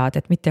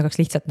sead, et mitte hakkaks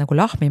lihtsalt nagu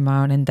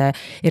lahmima nende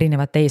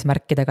erinevate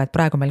eesmärkidega, et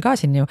praegu meil ka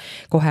siin ju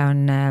kohe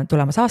on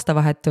tulemas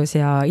aastavahetus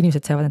ja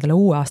inimesed seavad endale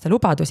uue aasta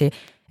lubadusi,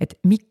 et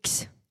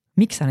miks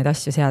sa neid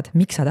asju sead,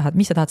 mis sa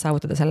tahad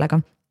saavutada sellega.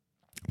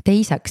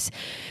 Teiseks,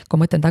 kui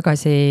ma mõtlen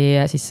tagasi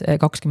siis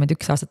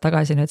 21 aastat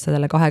tagasi nüüd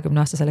sellele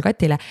 20-aastasele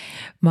Katile,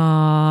 ma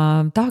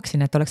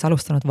tahaksin, et oleks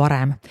alustanud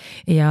varem.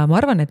 Ja ma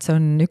arvan, et see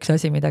on üks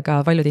asi, mida ka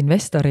paljud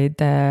investorid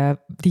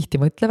tihti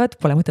mõtlevad,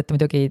 pole mõtet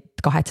muidugi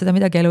kahetseda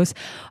midagi elus,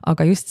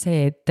 aga just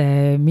see, et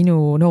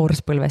minu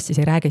nooruspõlves siis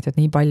ei räägitud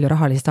nii palju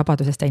rahalisest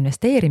vabadusest ja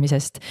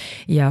investeerimisest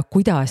ja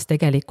kuidas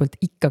tegelikult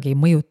ikkagi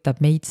mõjutab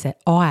meid see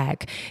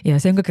aeg. Ja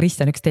see on ka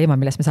Kristjan üks teema,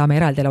 millest me saame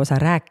eraldi lausa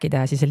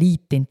rääkida, siis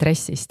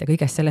liitintressist ja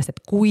kõigest sellest, et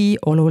kui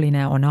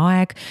oluline on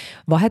aeg,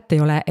 vahet ei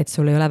ole, et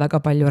sul ei ole väga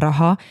palju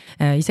raha,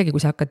 isegi kui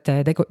sa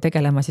hakkad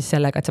tegelema siis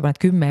sellega, et sa paned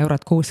 10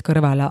 eurot kuus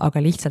kõrvale,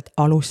 aga lihtsalt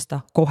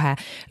alusta kohe.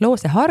 Loo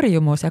see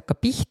harjumus, hakka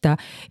pihta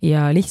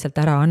ja lihtsalt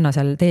ära anna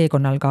seal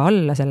teekonnal ka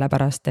alla,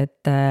 sellepärast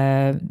et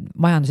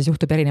majanduses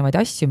juhtub erinevaid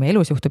asju, meie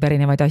elus juhtub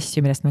erinevaid asju,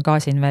 millest me ka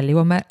siin veel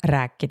jõuame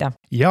rääkida.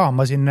 Ja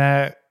ma siin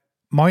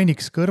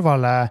mainiks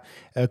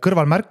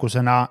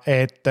kõrvalmärkusena,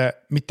 et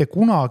mitte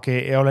kunagi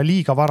ei ole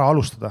liiga vara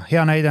alustada.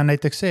 Hea näide on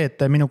näiteks see, et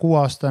minu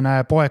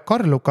 6-aastane poeg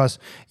Karl Lukas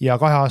ja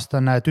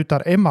 2-aastane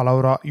tütar Emma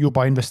Laura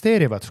juba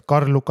investeerivad.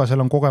 Karl Lukasel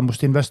on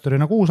kogemust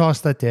investorina 6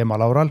 aastat ja Emma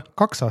Laural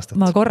 2 aastat.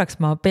 Ma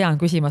pean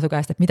küsima su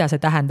käest, et mida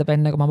see tähendab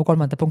enne, kui ma mu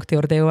 3. punkti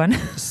juurde jõuan?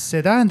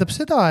 See tähendab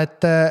seda,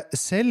 et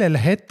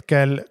sellel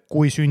hetkel,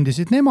 kui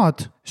sündisid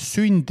nemad,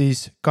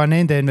 sündis ka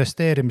nende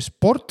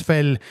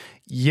investeerimisportfell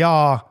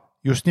ja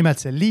just nimelt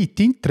see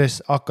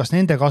liitintress hakkas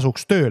nende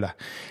kasuks tööle.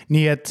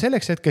 Nii et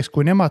selleks hetkeks,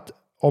 kui nemad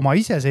oma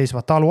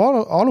iseseisvat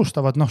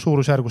alustavad,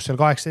 suurusjärgus seal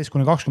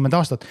 18-20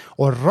 aastat,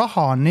 on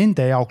raha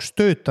nende jaoks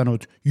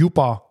töötanud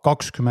juba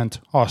 20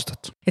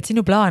 aastat. Et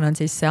sinu plaan on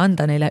siis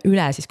anda neile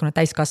üle, siis kui nad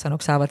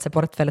täiskasvanuks saavad see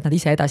portfell, et nad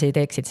ise edasi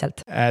teeksid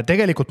sealt?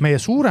 Tegelikult meie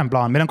suurem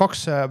plaan, meil on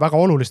 2 väga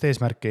olulist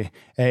eesmärki.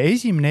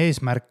 Esimene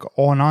eesmärk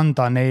on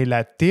anda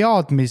neile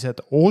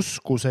teadmised,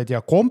 oskused ja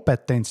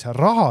kompetents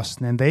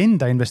rahast nende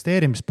enda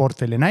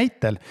investeerimisportfelli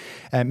näitel,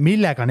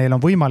 millega neil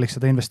on võimalik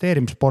seda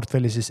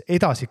investeerimisportfelli siis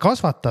edasi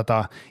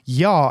kasvatada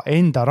ja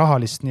enda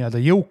rahalist nii-öelda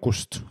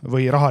jõukust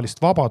või rahalist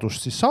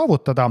vabadust siis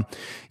saavutada.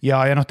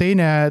 Ja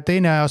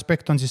teine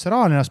aspekt on siis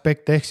rahaline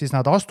aspekt, ehk siis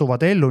nad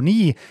astuvad ellu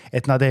nii,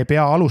 et nad ei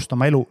pea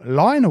alustama elu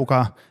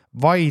laenuga,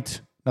 vaid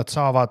nad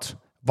saavad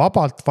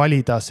vabalt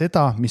valida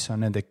seda, mis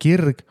on nende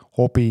kirg,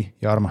 hobi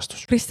ja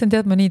armastus. Kristjan,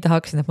 tead, ma nii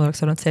tahaksin, et mul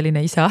oleks olnud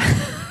selline isa.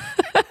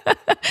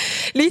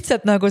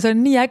 Lihtsalt nagu see on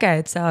nii äge,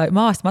 et sa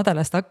maast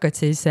madalast hakkad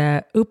siis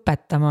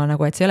õpetama,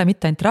 nagu et see ei ole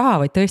mitte ainult raha,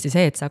 vaid tõesti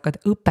see, et sa hakkad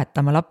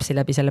õpetama lapsi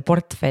läbi selle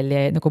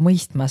portfelli, nagu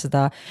mõistma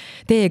seda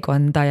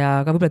teekonda ja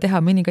ka võib-olla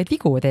teha mõningaid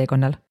vigu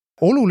teekonnal.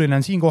 Oluline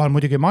on siinkohal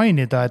muidugi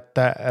mainida, et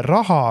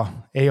raha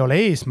ei ole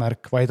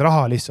eesmärk, vaid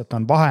raha lihtsalt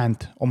on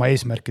vahend oma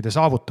eesmärkide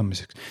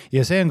saavutamiseks.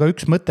 Ja see on ka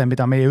üks mõte,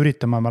 mida meie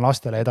üritame oma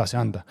lastele edasi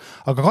anda.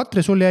 Aga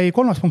Katri, sul jäi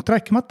 3. punkt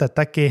rääkimata, et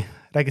äkki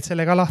räägid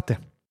selle ka lahti?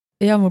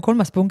 Ja mul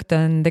 3. punkt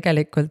on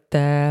tegelikult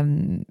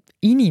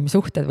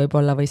inimsuhted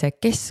võib-olla või see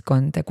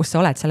keskkond, kus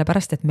sa oled,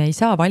 sellepärast, et me ei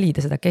saa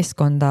valida seda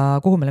keskkonda,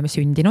 kuhu me oleme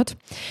sündinud.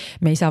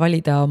 Me ei saa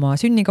valida oma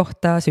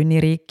sünnikohta,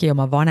 sünniriiki,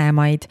 oma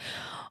vanemaid,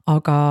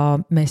 aga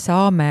me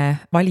saame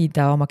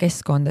valida oma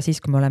keskkonda siis,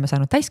 kui me oleme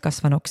saanud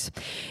täiskasvanuks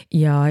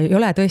ja ei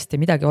ole tõesti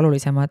midagi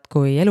olulisemat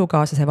kui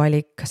elukaaslase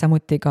valik,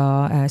 samuti ka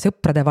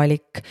sõprade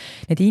valik.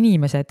 Need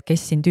inimesed,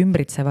 kes sind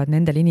ümbritsevad,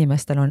 nendel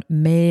inimestel on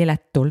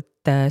meeletult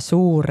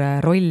suur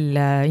roll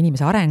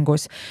inimese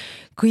arengus,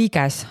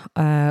 kõiges,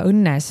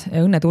 õnnes,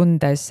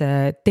 õnnetundes,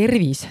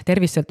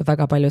 tervis sõltub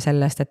väga palju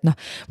sellest, et ma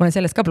olen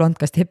sellest ka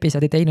blondkast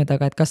episoodi teinud,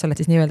 aga et kas oled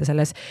siis nii-öelda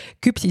selles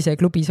küpsise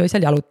klubis või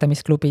seal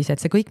jalutamisklubis,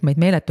 et see kõik meid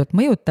meeletult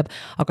mõjutab,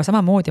 aga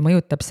samamoodi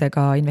mõjutab see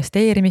ka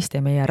investeerimist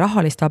ja meie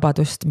rahalist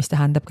vabadust, mis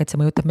tähendab, et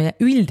see mõjutab meie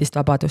üldist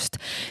vabadust,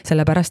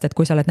 sellepärast, et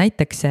kui sa oled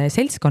näiteks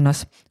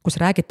seltskonnas, kus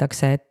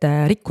räägitakse, et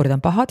rikkurid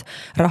on pahad,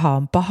 raha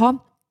on paha,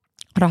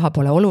 raha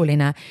pole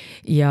oluline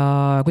ja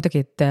kuidagi,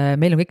 et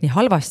meil on kõik nii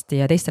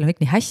halvasti ja teistel on kõik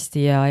nii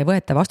hästi ja ei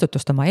võeta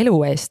vastutust oma elu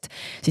eest,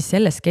 siis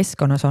selles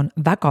keskkonnas on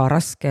väga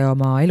raske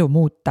oma elu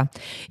muuta.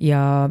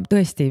 Ja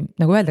tõesti,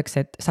 nagu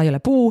öeldakse, et sa ei ole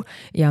puu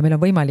ja meil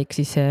on võimalik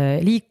siis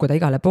liikuda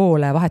igale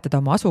poole, vahetada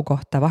oma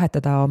asukohta,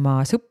 vahetada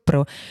oma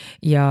sõpru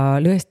ja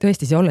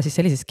tõesti siis olla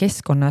siis sellises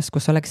keskkonnas,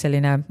 kus oleks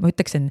selline, ma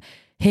ütleksin,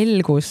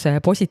 helgus,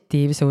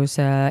 positiivsus,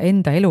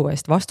 enda elu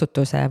eest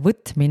vastutuse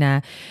võtmine,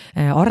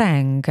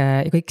 areng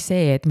ja kõik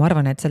see, et ma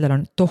arvan, et sellel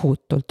on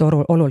tohutult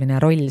oluline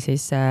roll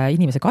siis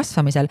inimese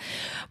kasvamisel.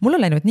 Mul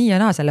on läinud nii ja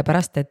naa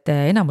sellepärast, et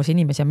enamus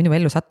inimesi on minu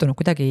ellu sattunud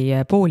kuidagi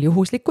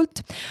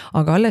pooljuhuslikult,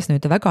 aga alles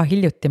nüüd väga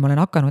hiljuti ma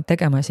olen hakanud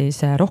tegema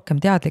siis rohkem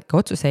teadlikke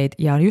otsuseid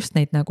ja just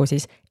neid nagu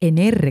siis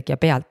energia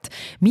pealt.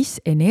 Mis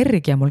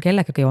energia mul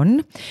kellegagi on,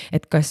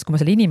 et kas, kui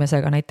ma selle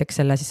inimesega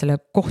näiteks selle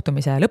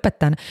kohtumise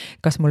lõpetan,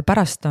 kas mul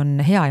pärast on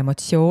hea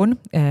emotsioon,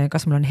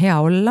 kas mul on hea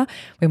olla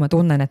või ma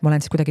tunnen, et ma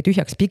olen siis kuidagi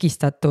tühjaks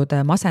pigistatud,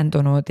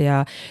 masendunud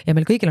ja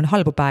meil kõigil on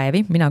halbu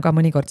päevi, mina ka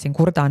mõnikord siin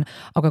kurdan,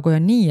 aga kui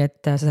on nii,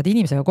 et sa saad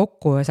inimesega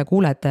kokku ja sa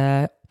kuuled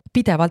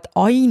pidevalt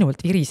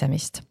ainult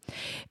virisemist,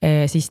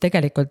 siis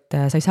tegelikult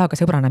sa ei saa ka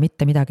sõbrana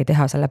mitte midagi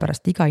teha,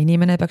 sellepärast iga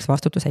inimene peaks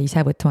vastutuse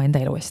ise võtma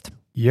enda elu eest.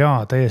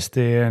 Jaa,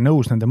 täiesti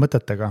nõus nende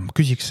mõtetega.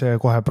 Küsiks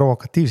kohe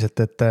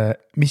provokatiivselt, et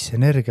mis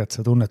energiat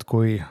sa tunned,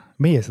 kui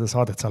meie seda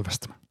saadet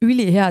salvestame?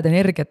 Ülihead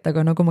energiat,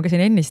 aga nagu ma ka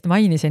siin ennist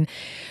mainisin,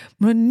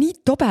 mul on nii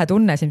tobe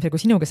tunne siin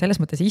kui sinuga selles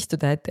mõttes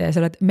istuda, et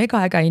sa oled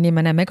mega äge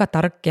inimene, mega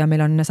tark ja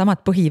meil on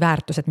samad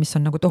põhiväärtused, mis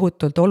on nagu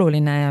tohutult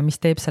oluline ja mis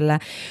teeb selle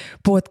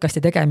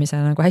podcasti tegemise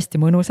nagu hästi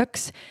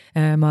mõnusaks.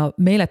 Ma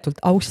meeletult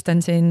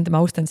austan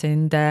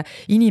sind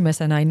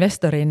inimesena,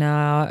 investorina,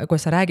 kui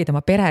sa räägid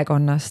oma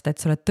perekonnast,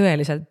 et sa oled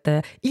tõeliselt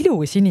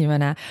ilus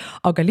inimene,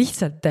 aga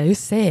lihtsalt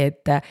just see,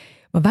 et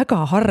ma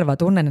väga harva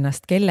tunnen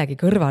ennast kellegi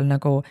kõrval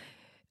nagu,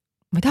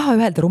 ma ei taha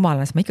öelda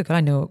rumalana, sest ma ikkagi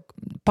olen ju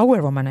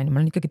power woman, ma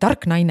olen ikkagi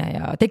tark naine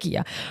ja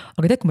tegija.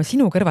 Aga tead, kui ma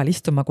sinu kõrval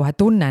istuma kohe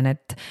tunnen,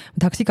 et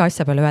ma tahaks iga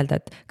asja peale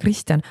öelda, et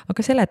Kristjan,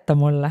 aga seleta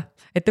mulle.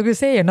 Et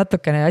see on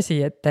natukene asi,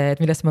 et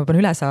millest ma pean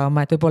üle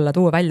saama, et võib-olla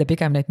tuua välja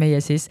pigem neid meie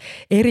siis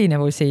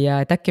erinevusi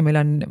ja et äkki meil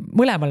on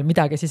mõlemal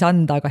midagi siis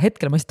anda, aga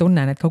hetkel ma just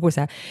tunnen, et kogu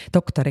see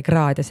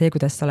doktorikraad ja see,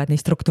 kuidas sa oled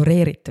nii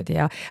struktureeritud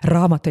ja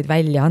raamatuid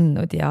välja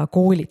andnud ja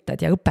koolitad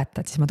ja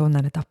õpetad, siis ma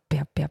tunnen, et appi.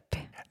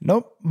 No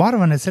ma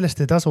arvan, et sellest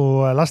ei tasu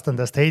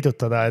lastendast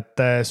heidutada,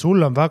 et sul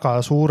on väga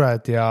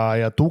suured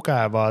ja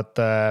tugevad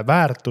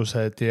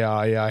väärtused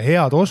ja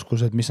head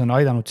oskused, mis on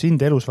aidanud sind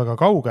elus väga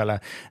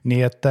kaugele.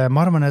 Nii et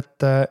ma arvan,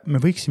 et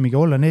me võiksimegi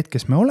olla need,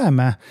 kes me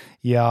oleme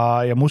ja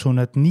ma usun,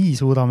 et nii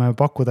suudame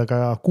pakkuda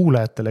ka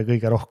kuulajatele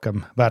kõige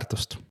rohkem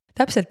väärtust.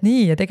 Täpselt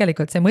nii ja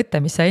tegelikult see mõte,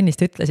 mis sa ennist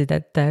ütlesid,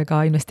 et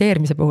ka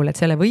investeerimise puhul, et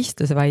selle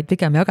võistlus, vaid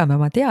pigem jagame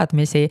oma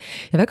teadmisi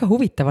ja väga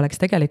huvitav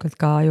oleks tegelikult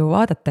ka ju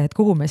vaadata, et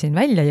kuhu me siin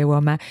välja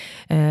jõuame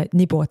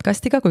nii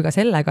podcastiga kui ka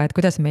sellega, et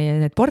kuidas meie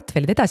need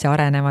portfellid edasi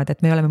arenevad,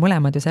 et me oleme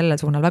mõlemad ju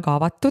sellel suunal väga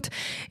avatud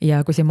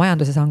ja kui siin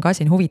majanduses on ka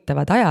siin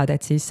huvitavad ajad,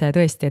 et siis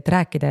tõesti, et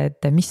rääkida,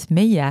 et mis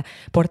meie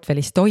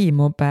portfellis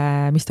toimub,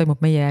 mis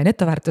toimub meie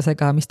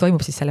netoväärtusega, mis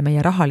toimub siis selle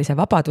meie rahalise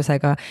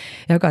vabadusega,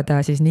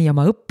 jagada siis nii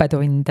oma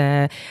õppetunde,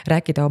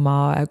 rääkida oma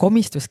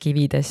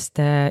komistuskividest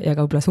ja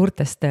ka võib-olla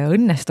suurtest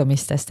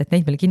õnnestumistest, et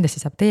neid meil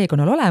kindlasti saab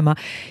teekonnal olema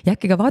ja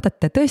äkki ka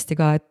vaadata tõesti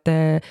ka, et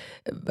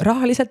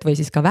rahaliselt või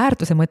siis ka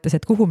väärtuse mõttes,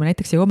 et kuhu me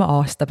näiteks jõuame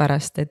aasta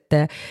pärast,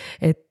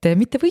 et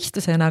mitte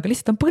võistlusena, aga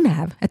lihtsalt on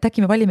põnev, et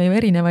äkki me valime ju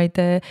erinevaid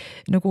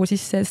nagu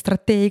siis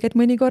strateegiad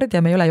mõnikord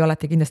ja me ei ole ju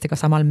alati kindlasti ka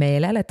samal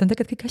meelel, et on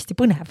tegelikult kõik hästi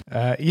põnev.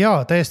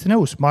 Jaa, täiesti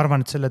nõus. Ma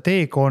arvan, et selle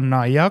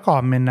teekonna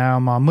jagamine,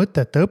 oma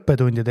mõtete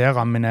õppetundide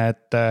jagamine,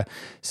 et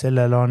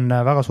sellel on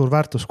väga suur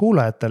väärtus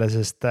kuulajatele,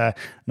 sest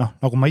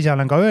nagu ma ise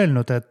olen ka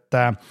öelnud, et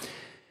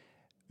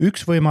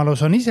üks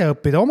võimalus on ise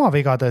õppida oma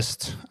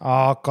vigadest,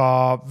 aga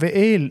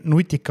veel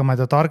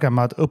nutikamad ja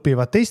targemad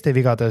õpivad teiste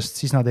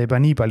vigadest, siis nad ei pea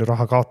nii palju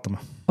raha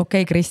kaotama.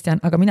 Okei, Kristjan,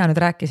 aga mina nüüd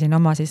rääkisin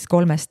oma siis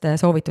 3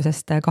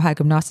 soovitusest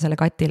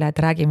 20-aastasele Katile, et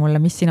räägi mulle,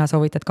 mis sina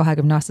soovitad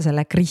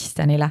 20-aastasele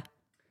Kristjanile?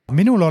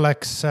 Minul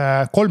oleks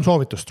 3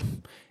 soovitust.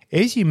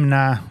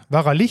 Esimene,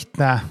 väga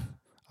lihtne,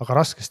 aga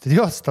raskesti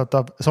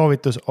teostatav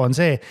soovitus on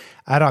see,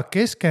 ära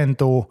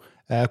keskendu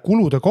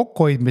kulude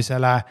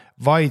kokkuhoidmisele,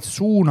 vaid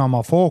suuna oma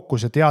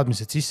fookus ja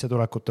teadmised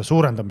sissetulekute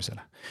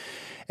suurendamisele.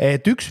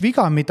 Et üks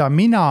viga, mida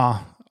mina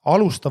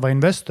alustava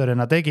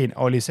investorina tegin,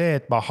 oli see,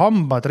 et ma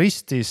hambad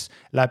ristis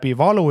läbi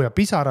valu ja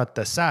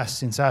pisarate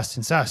säässin.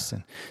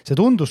 See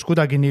tundus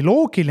kuidagi nii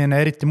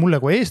loogiline, eriti mulle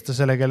kui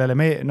eestlasele, kellele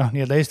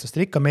nii-öelda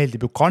eestlastele ikka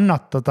meeldib ju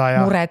kannatada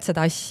ja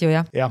muretseda asju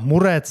ja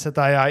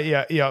muretseda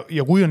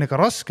ja kui on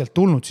ikka raskelt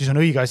tulnud, siis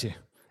on õige asi.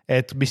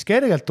 Et mis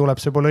kergelt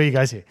tuleb, see pole õige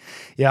asi.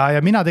 Ja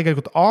mina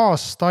tegelikult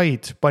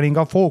aastaid panin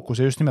ka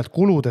fookuse just nimelt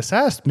kulude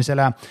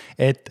säästmisele,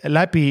 et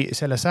läbi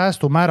selle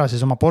säästumäära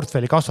siis oma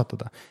portfelli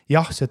kasvatada.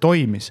 Jah, see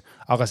toimis,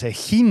 aga see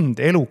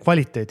hind elu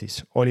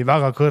kvaliteedis oli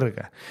väga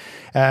kõrge.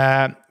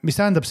 Mis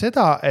tähendab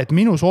seda, et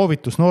minu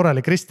soovitus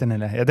noorele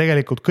Kristjanile ja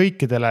tegelikult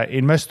kõikidele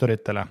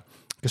investoritele,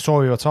 kes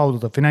soovivad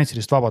saavutada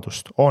finantsilist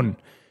vabadust, on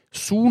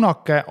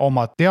suunake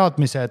oma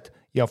teadmised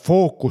ja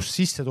fookus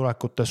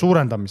sissetulekute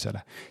suurendamisele.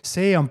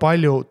 See on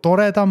palju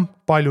toredam,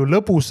 palju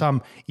lõbusam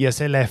ja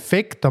selle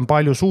efekt on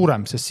palju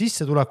suurem, sest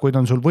sissetulekuid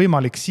on sul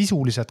võimalik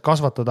sisuliselt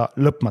kasvatada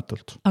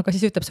lõpmatult. Aga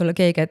siis ütleb sulle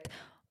keegi, et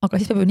aga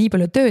siis peab ju nii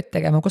palju tööd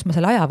tegema, kus ma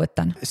selle aja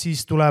võtan?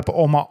 Siis tuleb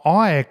oma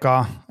aega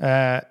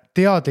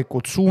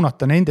teadlikult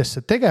suunata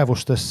nendesse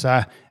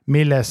tegevustesse,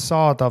 milles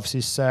saadav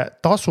siis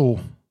tasu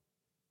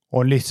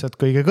on lihtsalt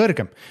kõige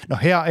kõrgem.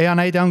 Hea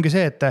näide ongi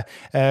see,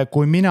 et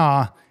kui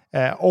mina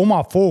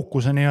oma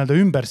fookuse nii-öelda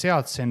ümber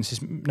seadsin, siis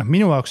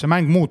minu jaoks see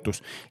mäng muutus.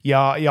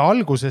 Ja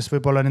alguses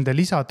võib-olla nende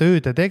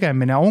lisatööde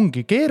tegemine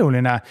ongi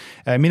keeruline.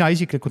 Mina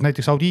isiklikult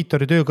näiteks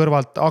audiitori töö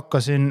kõrvalt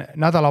hakkasin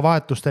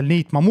nädalavahetustel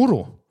niitma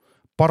muru.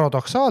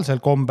 Paradoksaalsel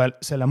kombel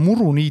selle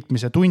muru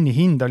niitmise tunni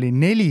hind oli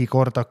 4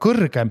 korda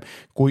kõrgem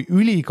kui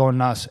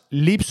ülikonnas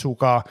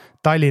lipsuga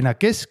Tallinna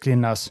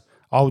kesklinnas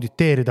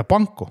auditeerida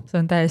panku. See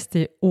on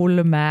täiesti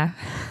ulme.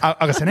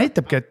 Aga see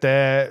näitabki, et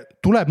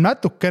tuleb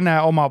natukene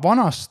oma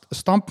vanast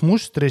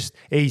stampmustrist,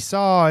 ei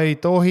saa, ei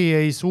tohi,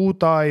 ei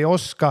suuda, ei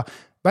oska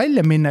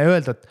välja minna ja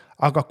öelda, et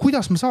aga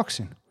kuidas ma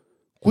saaksin?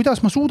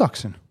 Kuidas ma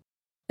suudaksin?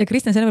 Ja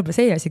Kristjan, see on võib-olla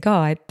see asi ka,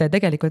 et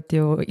tegelikult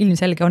ju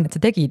ilmselge on, et sa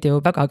tegid ju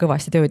väga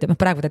kõvasti tööd ja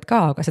praegu teed ka,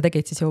 aga sa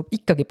tegid siis ju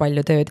ikkagi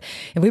palju tööd.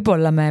 Ja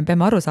võib-olla me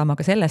peame aru saama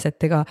ka selles,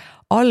 et ega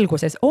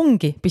alguses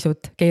ongi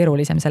pisut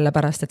keerulisem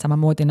sellepärast, et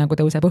samamoodi nagu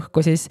tõuseb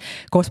õhku siis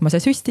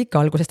kosmosesüstik,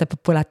 alguses ta peab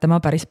põletama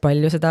päris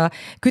palju seda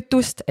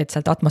kütust, et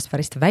sealt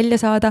atmosfäärist välja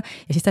saada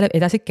ja siis ta läheb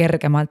edasi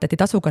kergemalt, et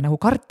ei tasu ka nagu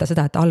karta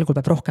seda, et algul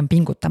peab rohkem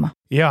pingutama.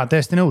 Jaa,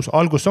 täiesti nõus,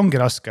 algus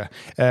ongi raske.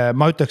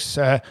 Ma ütleks,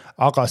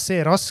 aga see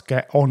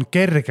raske on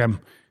kergem,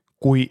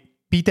 kui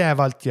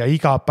pidevalt ja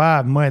iga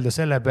päev mõelda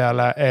selle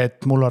peale,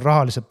 et mul on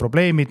rahalised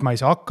probleemid, ma ei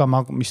saa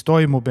hakkama, mis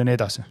toimub ja nii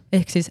edasi.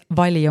 Ehk siis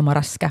vali oma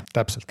raske.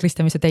 Täpselt.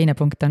 Kristjan, mis see teine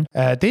punkt on?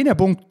 Teine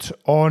punkt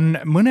on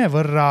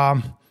mõnevõrra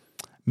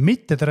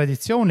mitte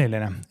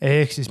traditsiooniline.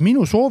 Ehk siis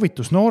minu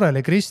soovitus noorele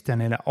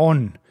Kristjanile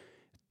on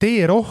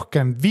tee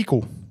rohkem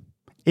vigu,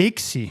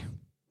 eksi,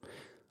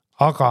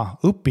 aga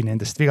õpi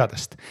nendest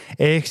vigadest.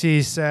 Ehk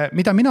siis,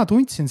 mida mina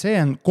tundsin, see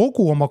on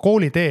kogu oma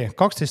koolitee,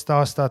 12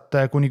 aastat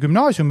kuni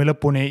gümnaasiumi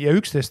lõpuni ja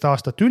 11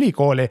 aastat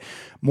ülikooli,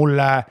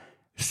 mulle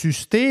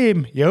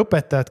süsteem ja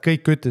õpetajad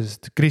kõik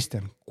ütlesid,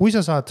 Kristjan, kui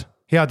sa saad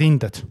head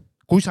hinded,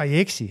 kui sa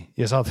ei eksi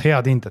ja saad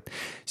head hinded,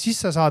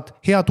 siis sa saad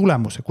hea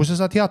tulemuse. Kui sa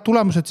saad head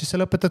tulemused, siis sa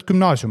lõpetad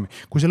gümnaasiumi.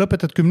 Kui sa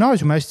lõpetad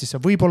gümnaasiumi hästi,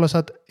 sa võib-olla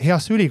saad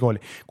heasse ülikooli.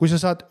 Kui sa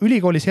saad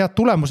ülikoolis head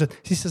tulemused,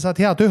 siis sa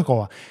saad hea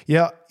töökoha.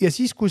 Ja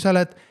siis, kui sa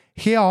oled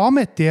hea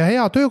ameti ja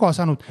hea töökoha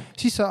saanud,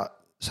 siis sa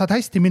saad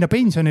hästi minna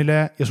pensionile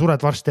ja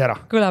sured varsti ära.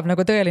 Kõlab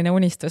nagu tõeline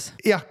unistus.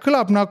 Jah,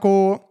 kõlab nagu,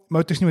 ma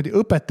ütleks niimoodi,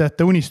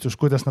 õpetajate unistus,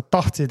 kuidas nad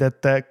tahtsid,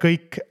 et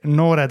kõik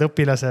noored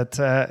õpilased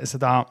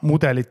seda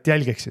mudelit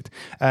jälgiksid.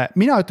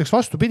 Mina ütleks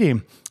vastupidi,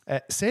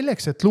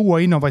 selleks, et luua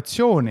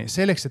innovatsiooni,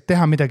 selleks, et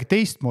teha midagi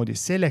teistmoodi,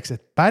 selleks,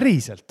 et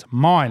päriselt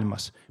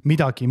maailmas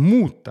midagi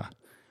muuta,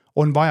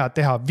 on vaja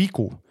teha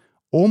vigu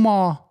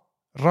oma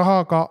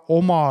rahaga,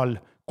 omal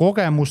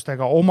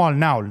kogemustega, omal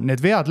näol. Need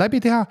vead läbi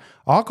teha,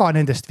 aga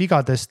nendest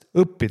vigadest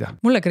õppida.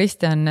 Mulle,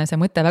 Kristjan, see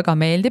mõte väga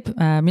meeldib.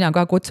 Mina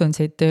ka kutsun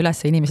siit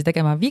üles inimesi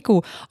tegema vigu,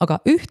 aga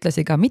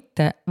ühtlasi ka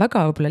mitte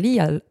väga võib-olla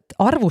liialt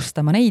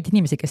arvustama neid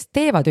inimesi, kes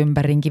teevad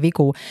ümberringi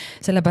vigu.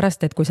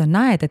 Sellepärast, et kui sa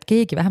näed, et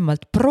keegi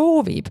vähemalt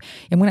proovib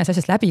ja mõnes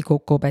asjas läbi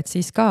kukub, et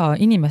siis ka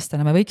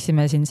inimestena me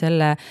võiksime siin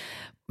selle,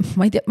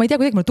 ma ei tea,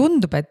 kuidagi mulle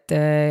tundub, et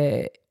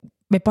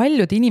me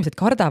paljud inimesed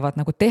kardavad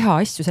nagu teha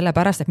asju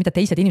sellepärast, et mida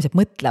teised inimesed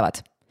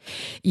mõtlevad.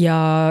 Ja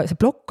see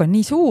plokk on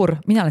nii suur,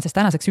 mina olen sellest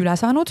tänaseks üle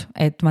saanud,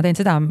 et ma teen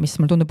seda, mis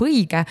mul tundub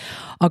õige,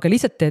 aga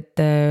lihtsalt,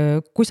 et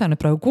kui sa nüüd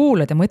praegu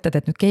kuulad ja mõtled,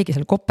 et nüüd keegi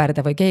seal koperda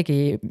või keegi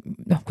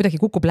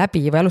kuidagi kukub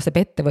läbi või alustab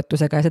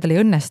ettevõtlusega ja seda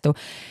ei õnnestu,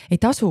 ei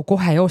tasu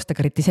kohe joosta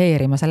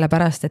kritiseerima,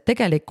 sellepärast, et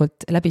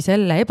tegelikult läbi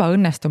selle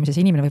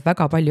ebaõnnestumises inimene võib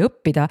väga palju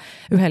õppida,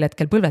 ühel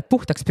hetkel põlved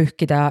puhtaks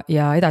pühkida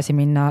ja edasi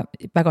minna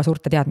väga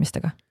suurte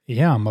teadmistega.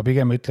 Ja ma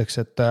pigem ütleks,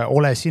 et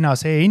ole sina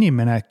see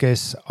inimene,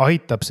 kes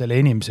aitab selle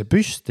inimese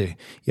püsti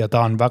ja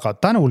ta on väga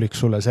tänulik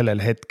sulle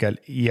sellel hetkel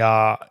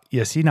ja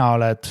sina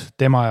oled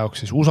tema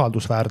jaoks siis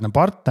usaldusväärne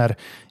partner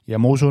ja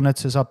ma usun, et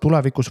see saab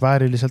tulevikus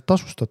vääriliselt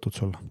tasustatud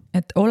sulle.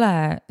 Et ole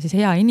siis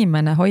hea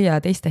inimene, hoia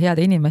teiste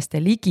heade inimeste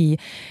ligi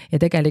ja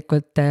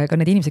tegelikult ka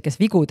need inimesed, kes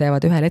vigu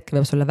teevad, ühel hetkel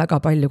võib sulle väga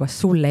palju kas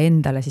sulle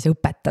endale siis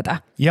õpetada.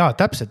 Ja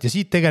täpselt ja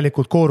siit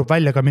tegelikult koorub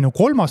välja ka minu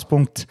 3.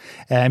 punkt,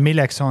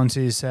 milleks on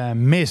siis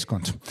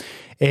meeskond.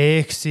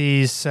 Ehk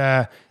siis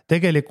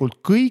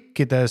tegelikult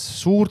kõikides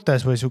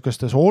suurtes või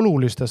sükestes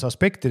olulistes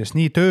aspektides,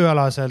 nii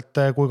tööalaselt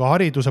kui ka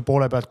hariduse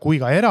poole pealt, kui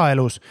ka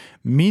eraelus,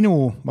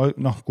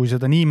 kui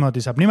seda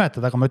niimoodi saab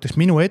nimetada, aga ma ütleks,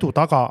 minu edu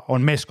taga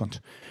on meeskond.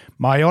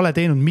 Ma ei ole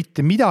teinud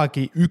mitte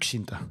midagi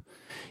üksinda.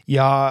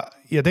 Ja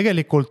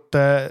tegelikult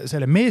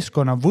selle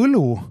meeskonna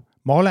võlu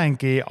ma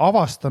olengi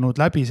avastanud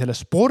läbi selle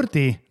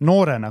spordi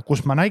noorena,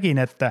 kus ma nägin,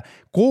 et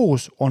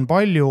koos on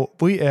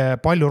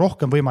palju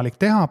rohkem võimalik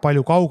teha,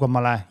 palju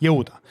kaugemale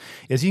jõuda.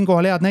 Ja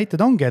siinkohal head näited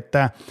ongi,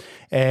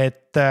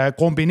 et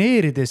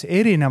kombineerides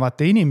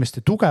erinevate inimeste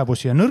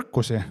tugevusi ja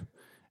nõrkusi,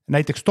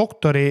 näiteks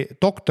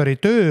doktori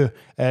töö,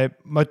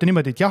 ma ütlen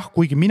niimoodi, et jah,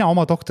 kuigi mina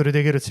oma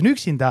doktoritöö kirjutasin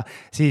üksinda,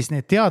 siis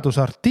need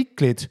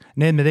teadusartiklid,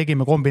 need me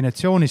tegime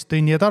kombinatsioonis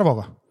Tõnni ja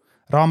Tarvoga.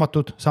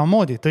 Raamatud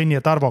samamoodi Tõnni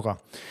ja Tarvoga.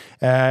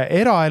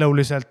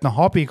 Eraeluliselt,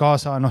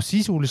 abikaasa,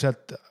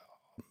 sisuliselt,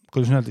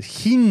 kuidas öelda,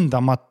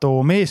 hindamatu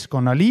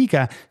meeskonna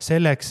liige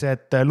selleks,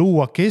 et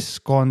luua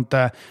keskkond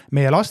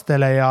meie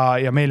lastele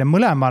ja meile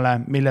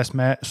mõlemale, milles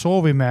me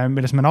soovime,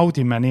 milles me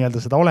naudime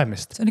nii-öelda seda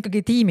olemist. See on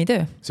ikkagi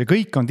tiimitöö. See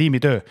kõik on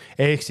tiimitöö.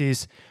 Ehk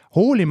siis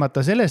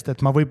hoolimata sellest,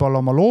 et ma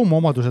võib-olla oma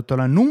loomuomaduselt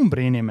olen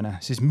numbri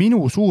inimene, siis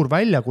minu suur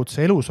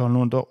väljakutse elus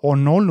on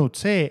olnud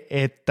see,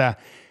 et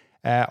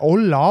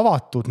olla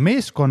avatud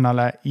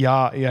meeskonnale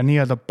ja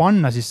nii-öelda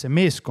panna siis see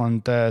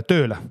meeskond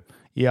tööle.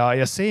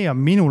 Ja see on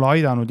minul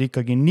aidanud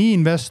ikkagi nii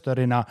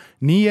investorina,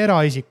 nii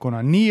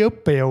eraisikuna, nii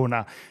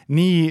õppejõuna,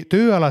 nii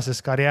tööalases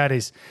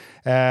karjääris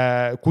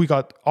kui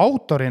ka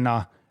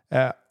autorina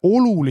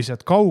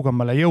oluliselt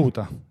kaugemale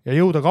jõuda. Ja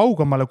jõuda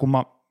kaugemale, kui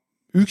ma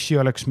üksi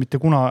oleks mitte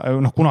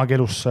kunagi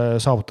elus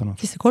saavutanud.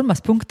 Siis see 3.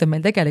 punkt on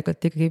meil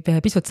tegelikult ikkagi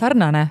pisut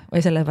sarnane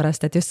või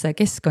sellepärast, et just see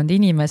keskkond,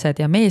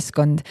 inimesed ja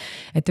meeskond,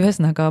 et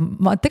ühesõnaga,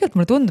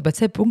 mulle tundub, et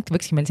see punkt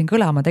võikski meil siin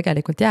kõlama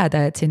tegelikult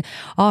jääda, et siin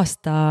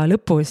aasta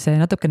lõpus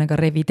natukene ka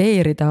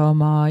revideerida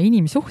oma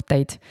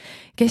inimsuhteid.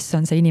 Kes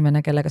on see inimene,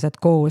 kellega sa oled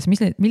koos,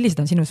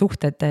 millised on sinu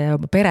suhted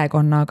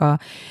perekonnaga,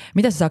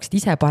 mida sa saaksid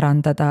ise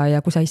parandada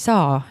ja kui sa ei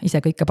saa ise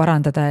kõike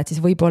parandada, et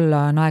siis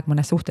võib-olla on aeg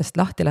mõnest suhtest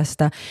lahti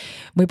lasta,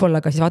 võib-olla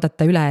ka siis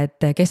vaadata üle,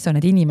 et kes on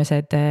need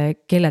inimesed,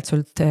 kellelt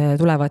sult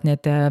tulevad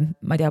need,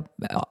 ma ei tea,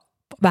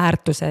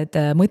 väärtused,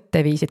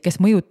 mõtteviisid, kes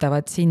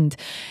mõjutavad sind,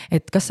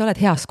 et kas sa oled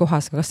heas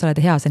kohas, kas sa oled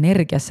heas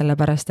energias,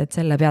 sellepärast, et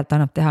selle pealt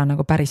annab teha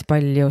nagu päris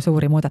palju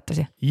suuri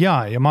muudatusi.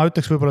 Ja ma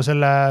ütleks võib-olla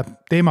selle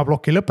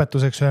teemaploki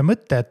lõpetuseks ühe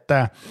mõtte, et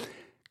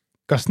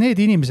kas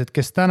need inimesed,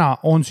 kes täna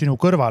on sinu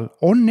kõrval,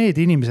 on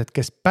need inimesed,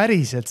 kes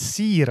päriselt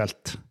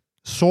siiralt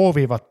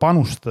soovivad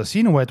panustada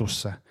sinu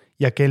edusse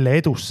ja kelle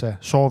edusse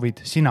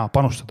soovid sina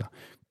panustada.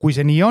 Kui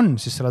see nii on,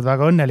 siis sa oled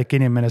väga õnnelik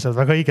inimene, sa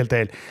oled väga õigel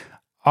teel.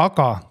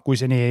 Aga kui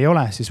see nii ei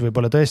ole, siis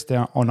võib-olla tõesti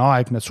on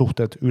aeg need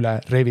suhted üle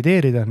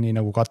revideerida, nii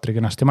nagu Katri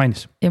kenasti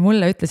mainis. Ja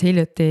mulle ütles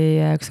hiljuti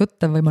üks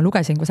tuttav või ma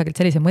lugesin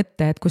kusagilt sellise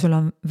mõtte, et kui sul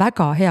on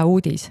väga hea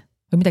uudis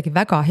või midagi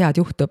väga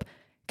head juhtub,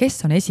 kes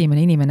on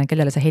esimene inimene,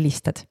 kellele sa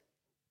helistad?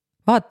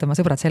 Vaata oma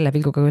sõbrad selle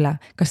pilguga üle.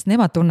 Kas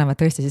nemad tunnevad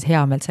tõesti siis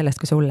hea meelt sellest,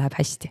 kui sul läheb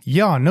hästi?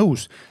 Jaa,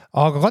 nõus.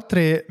 Aga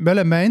Katri, me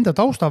oleme enda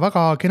tausta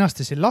väga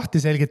kenasti siin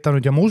lahti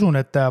selgitanud ja ma usun,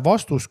 et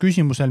vastus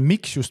küsimusel,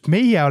 miks just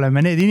meie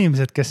oleme need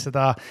inimesed, kes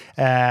seda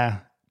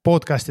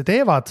podcasti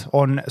teevad,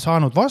 on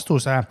saanud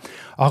vastuse.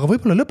 Aga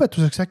võib-olla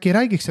lõpetuseks äkki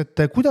räägiks,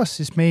 et kuidas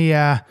siis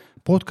meie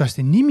podcasti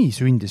nimi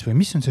sündis või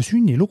mis on see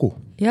sünnilugu?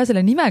 Ja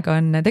selle nimega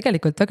on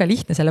tegelikult väga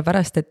lihtne,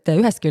 sellepärast, et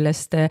ühest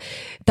küljest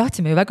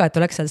tahtsime ju väga, et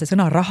oleks seal see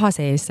sõna raha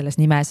sees selles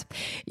nimes.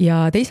 Ja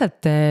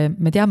teisalt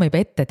me teame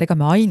juba ette, et ega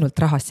me ainult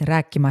rahast siin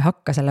rääkima ei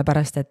hakka,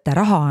 sellepärast, et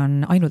raha on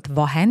ainult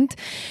vahend.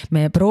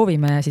 Me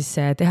proovime siis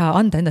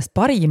anda endast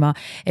parima,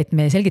 et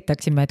me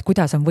selgitaksime, et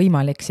kuidas on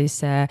võimalik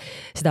siis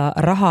seda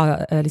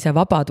rahalise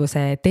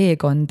vabaduse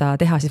teekonda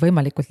teha siis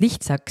võimalikult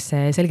lihtsaks,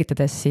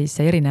 selgitades siis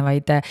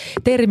erinevaid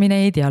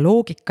termineid ja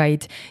loogikaid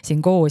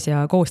siin koos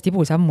ja koos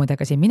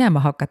tibusammudega siin minema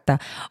hakata,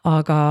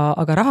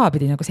 aga raha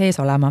pidi nagu sees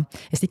olema,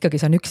 sest ikkagi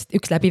see on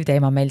üks läbiv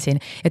teema meil siin.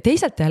 Ja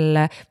teisalt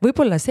jälle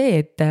võib-olla see,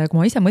 et kui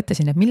ma ise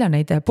mõtlesin, et millal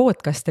neid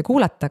podcaste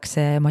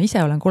kuulatakse, ma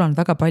ise olen kuulanud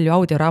väga palju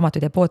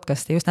audioraamatuid ja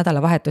podcaste just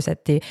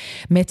nädalavahetuseti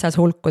metsas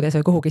hulkudes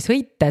või kuhugi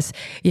sõites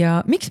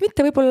ja miks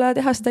mitte võib-olla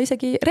teha seda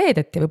isegi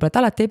reedeti, võib-olla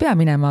et alati ei pea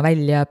minema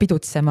välja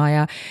pidutsema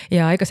ja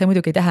ega see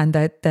muidugi ei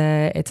tähenda,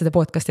 et seda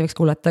podcasti võiks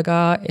kuulata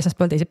ka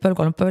esmaspäeval, teisipäeval,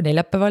 kolmapäeval,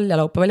 neljapäeval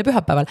ja laupäeval ja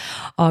pühapäeval.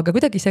 Aga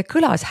kuidagi see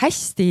kõlas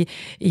hästi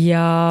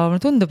ja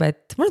mulle tundub,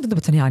 et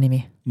see on hea nimi.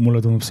 Mulle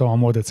tundub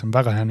samamoodi, et see on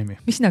väga hea nimi.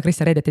 Mis sina,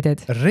 Krista, reedeti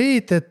teed?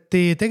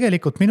 Reedeti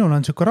tegelikult minul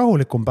on selline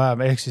rahulikum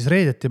päev, ehk siis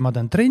reedeti ma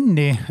teen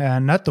trenni,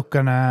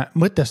 natukene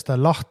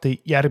mõtestan lahti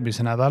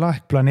järgmise nädala,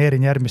 ehk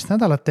planeerin järgmist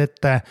nädalat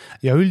ette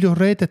ja üldjuhul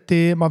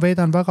reedeti ma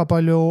veedan väga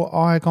palju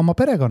aega oma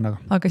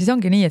perekonnaga. Aga siis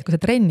ongi nii, et kui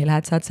sa trenni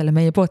lähed, saad selle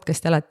meie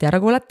podcasti alati ära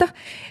kuulata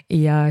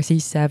ja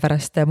siis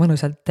pärast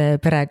mõnusalt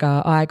perega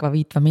aega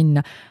viitma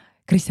minna.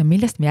 Kristjan,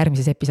 millest me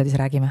järgmises episoodis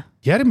räägime?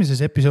 Järgmises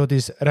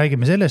episoodis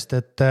räägime sellest,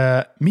 et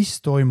mis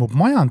toimub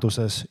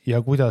majanduses ja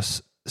kuidas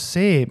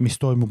see, mis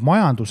toimub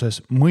majanduses,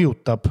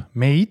 mõjutab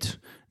meid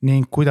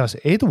ning kuidas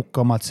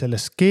edukamad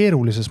selles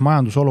keerulises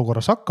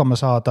majandusolukorras hakkama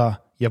saada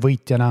ja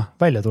võitjana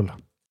välja tulla.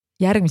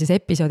 Järgmises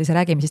episoodis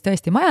räägime siis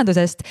tõesti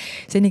majandusest.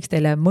 Seniks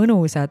teile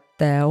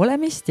mõnusat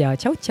olemist ja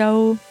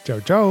tšau-tšau!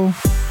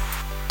 Tšau-tšau!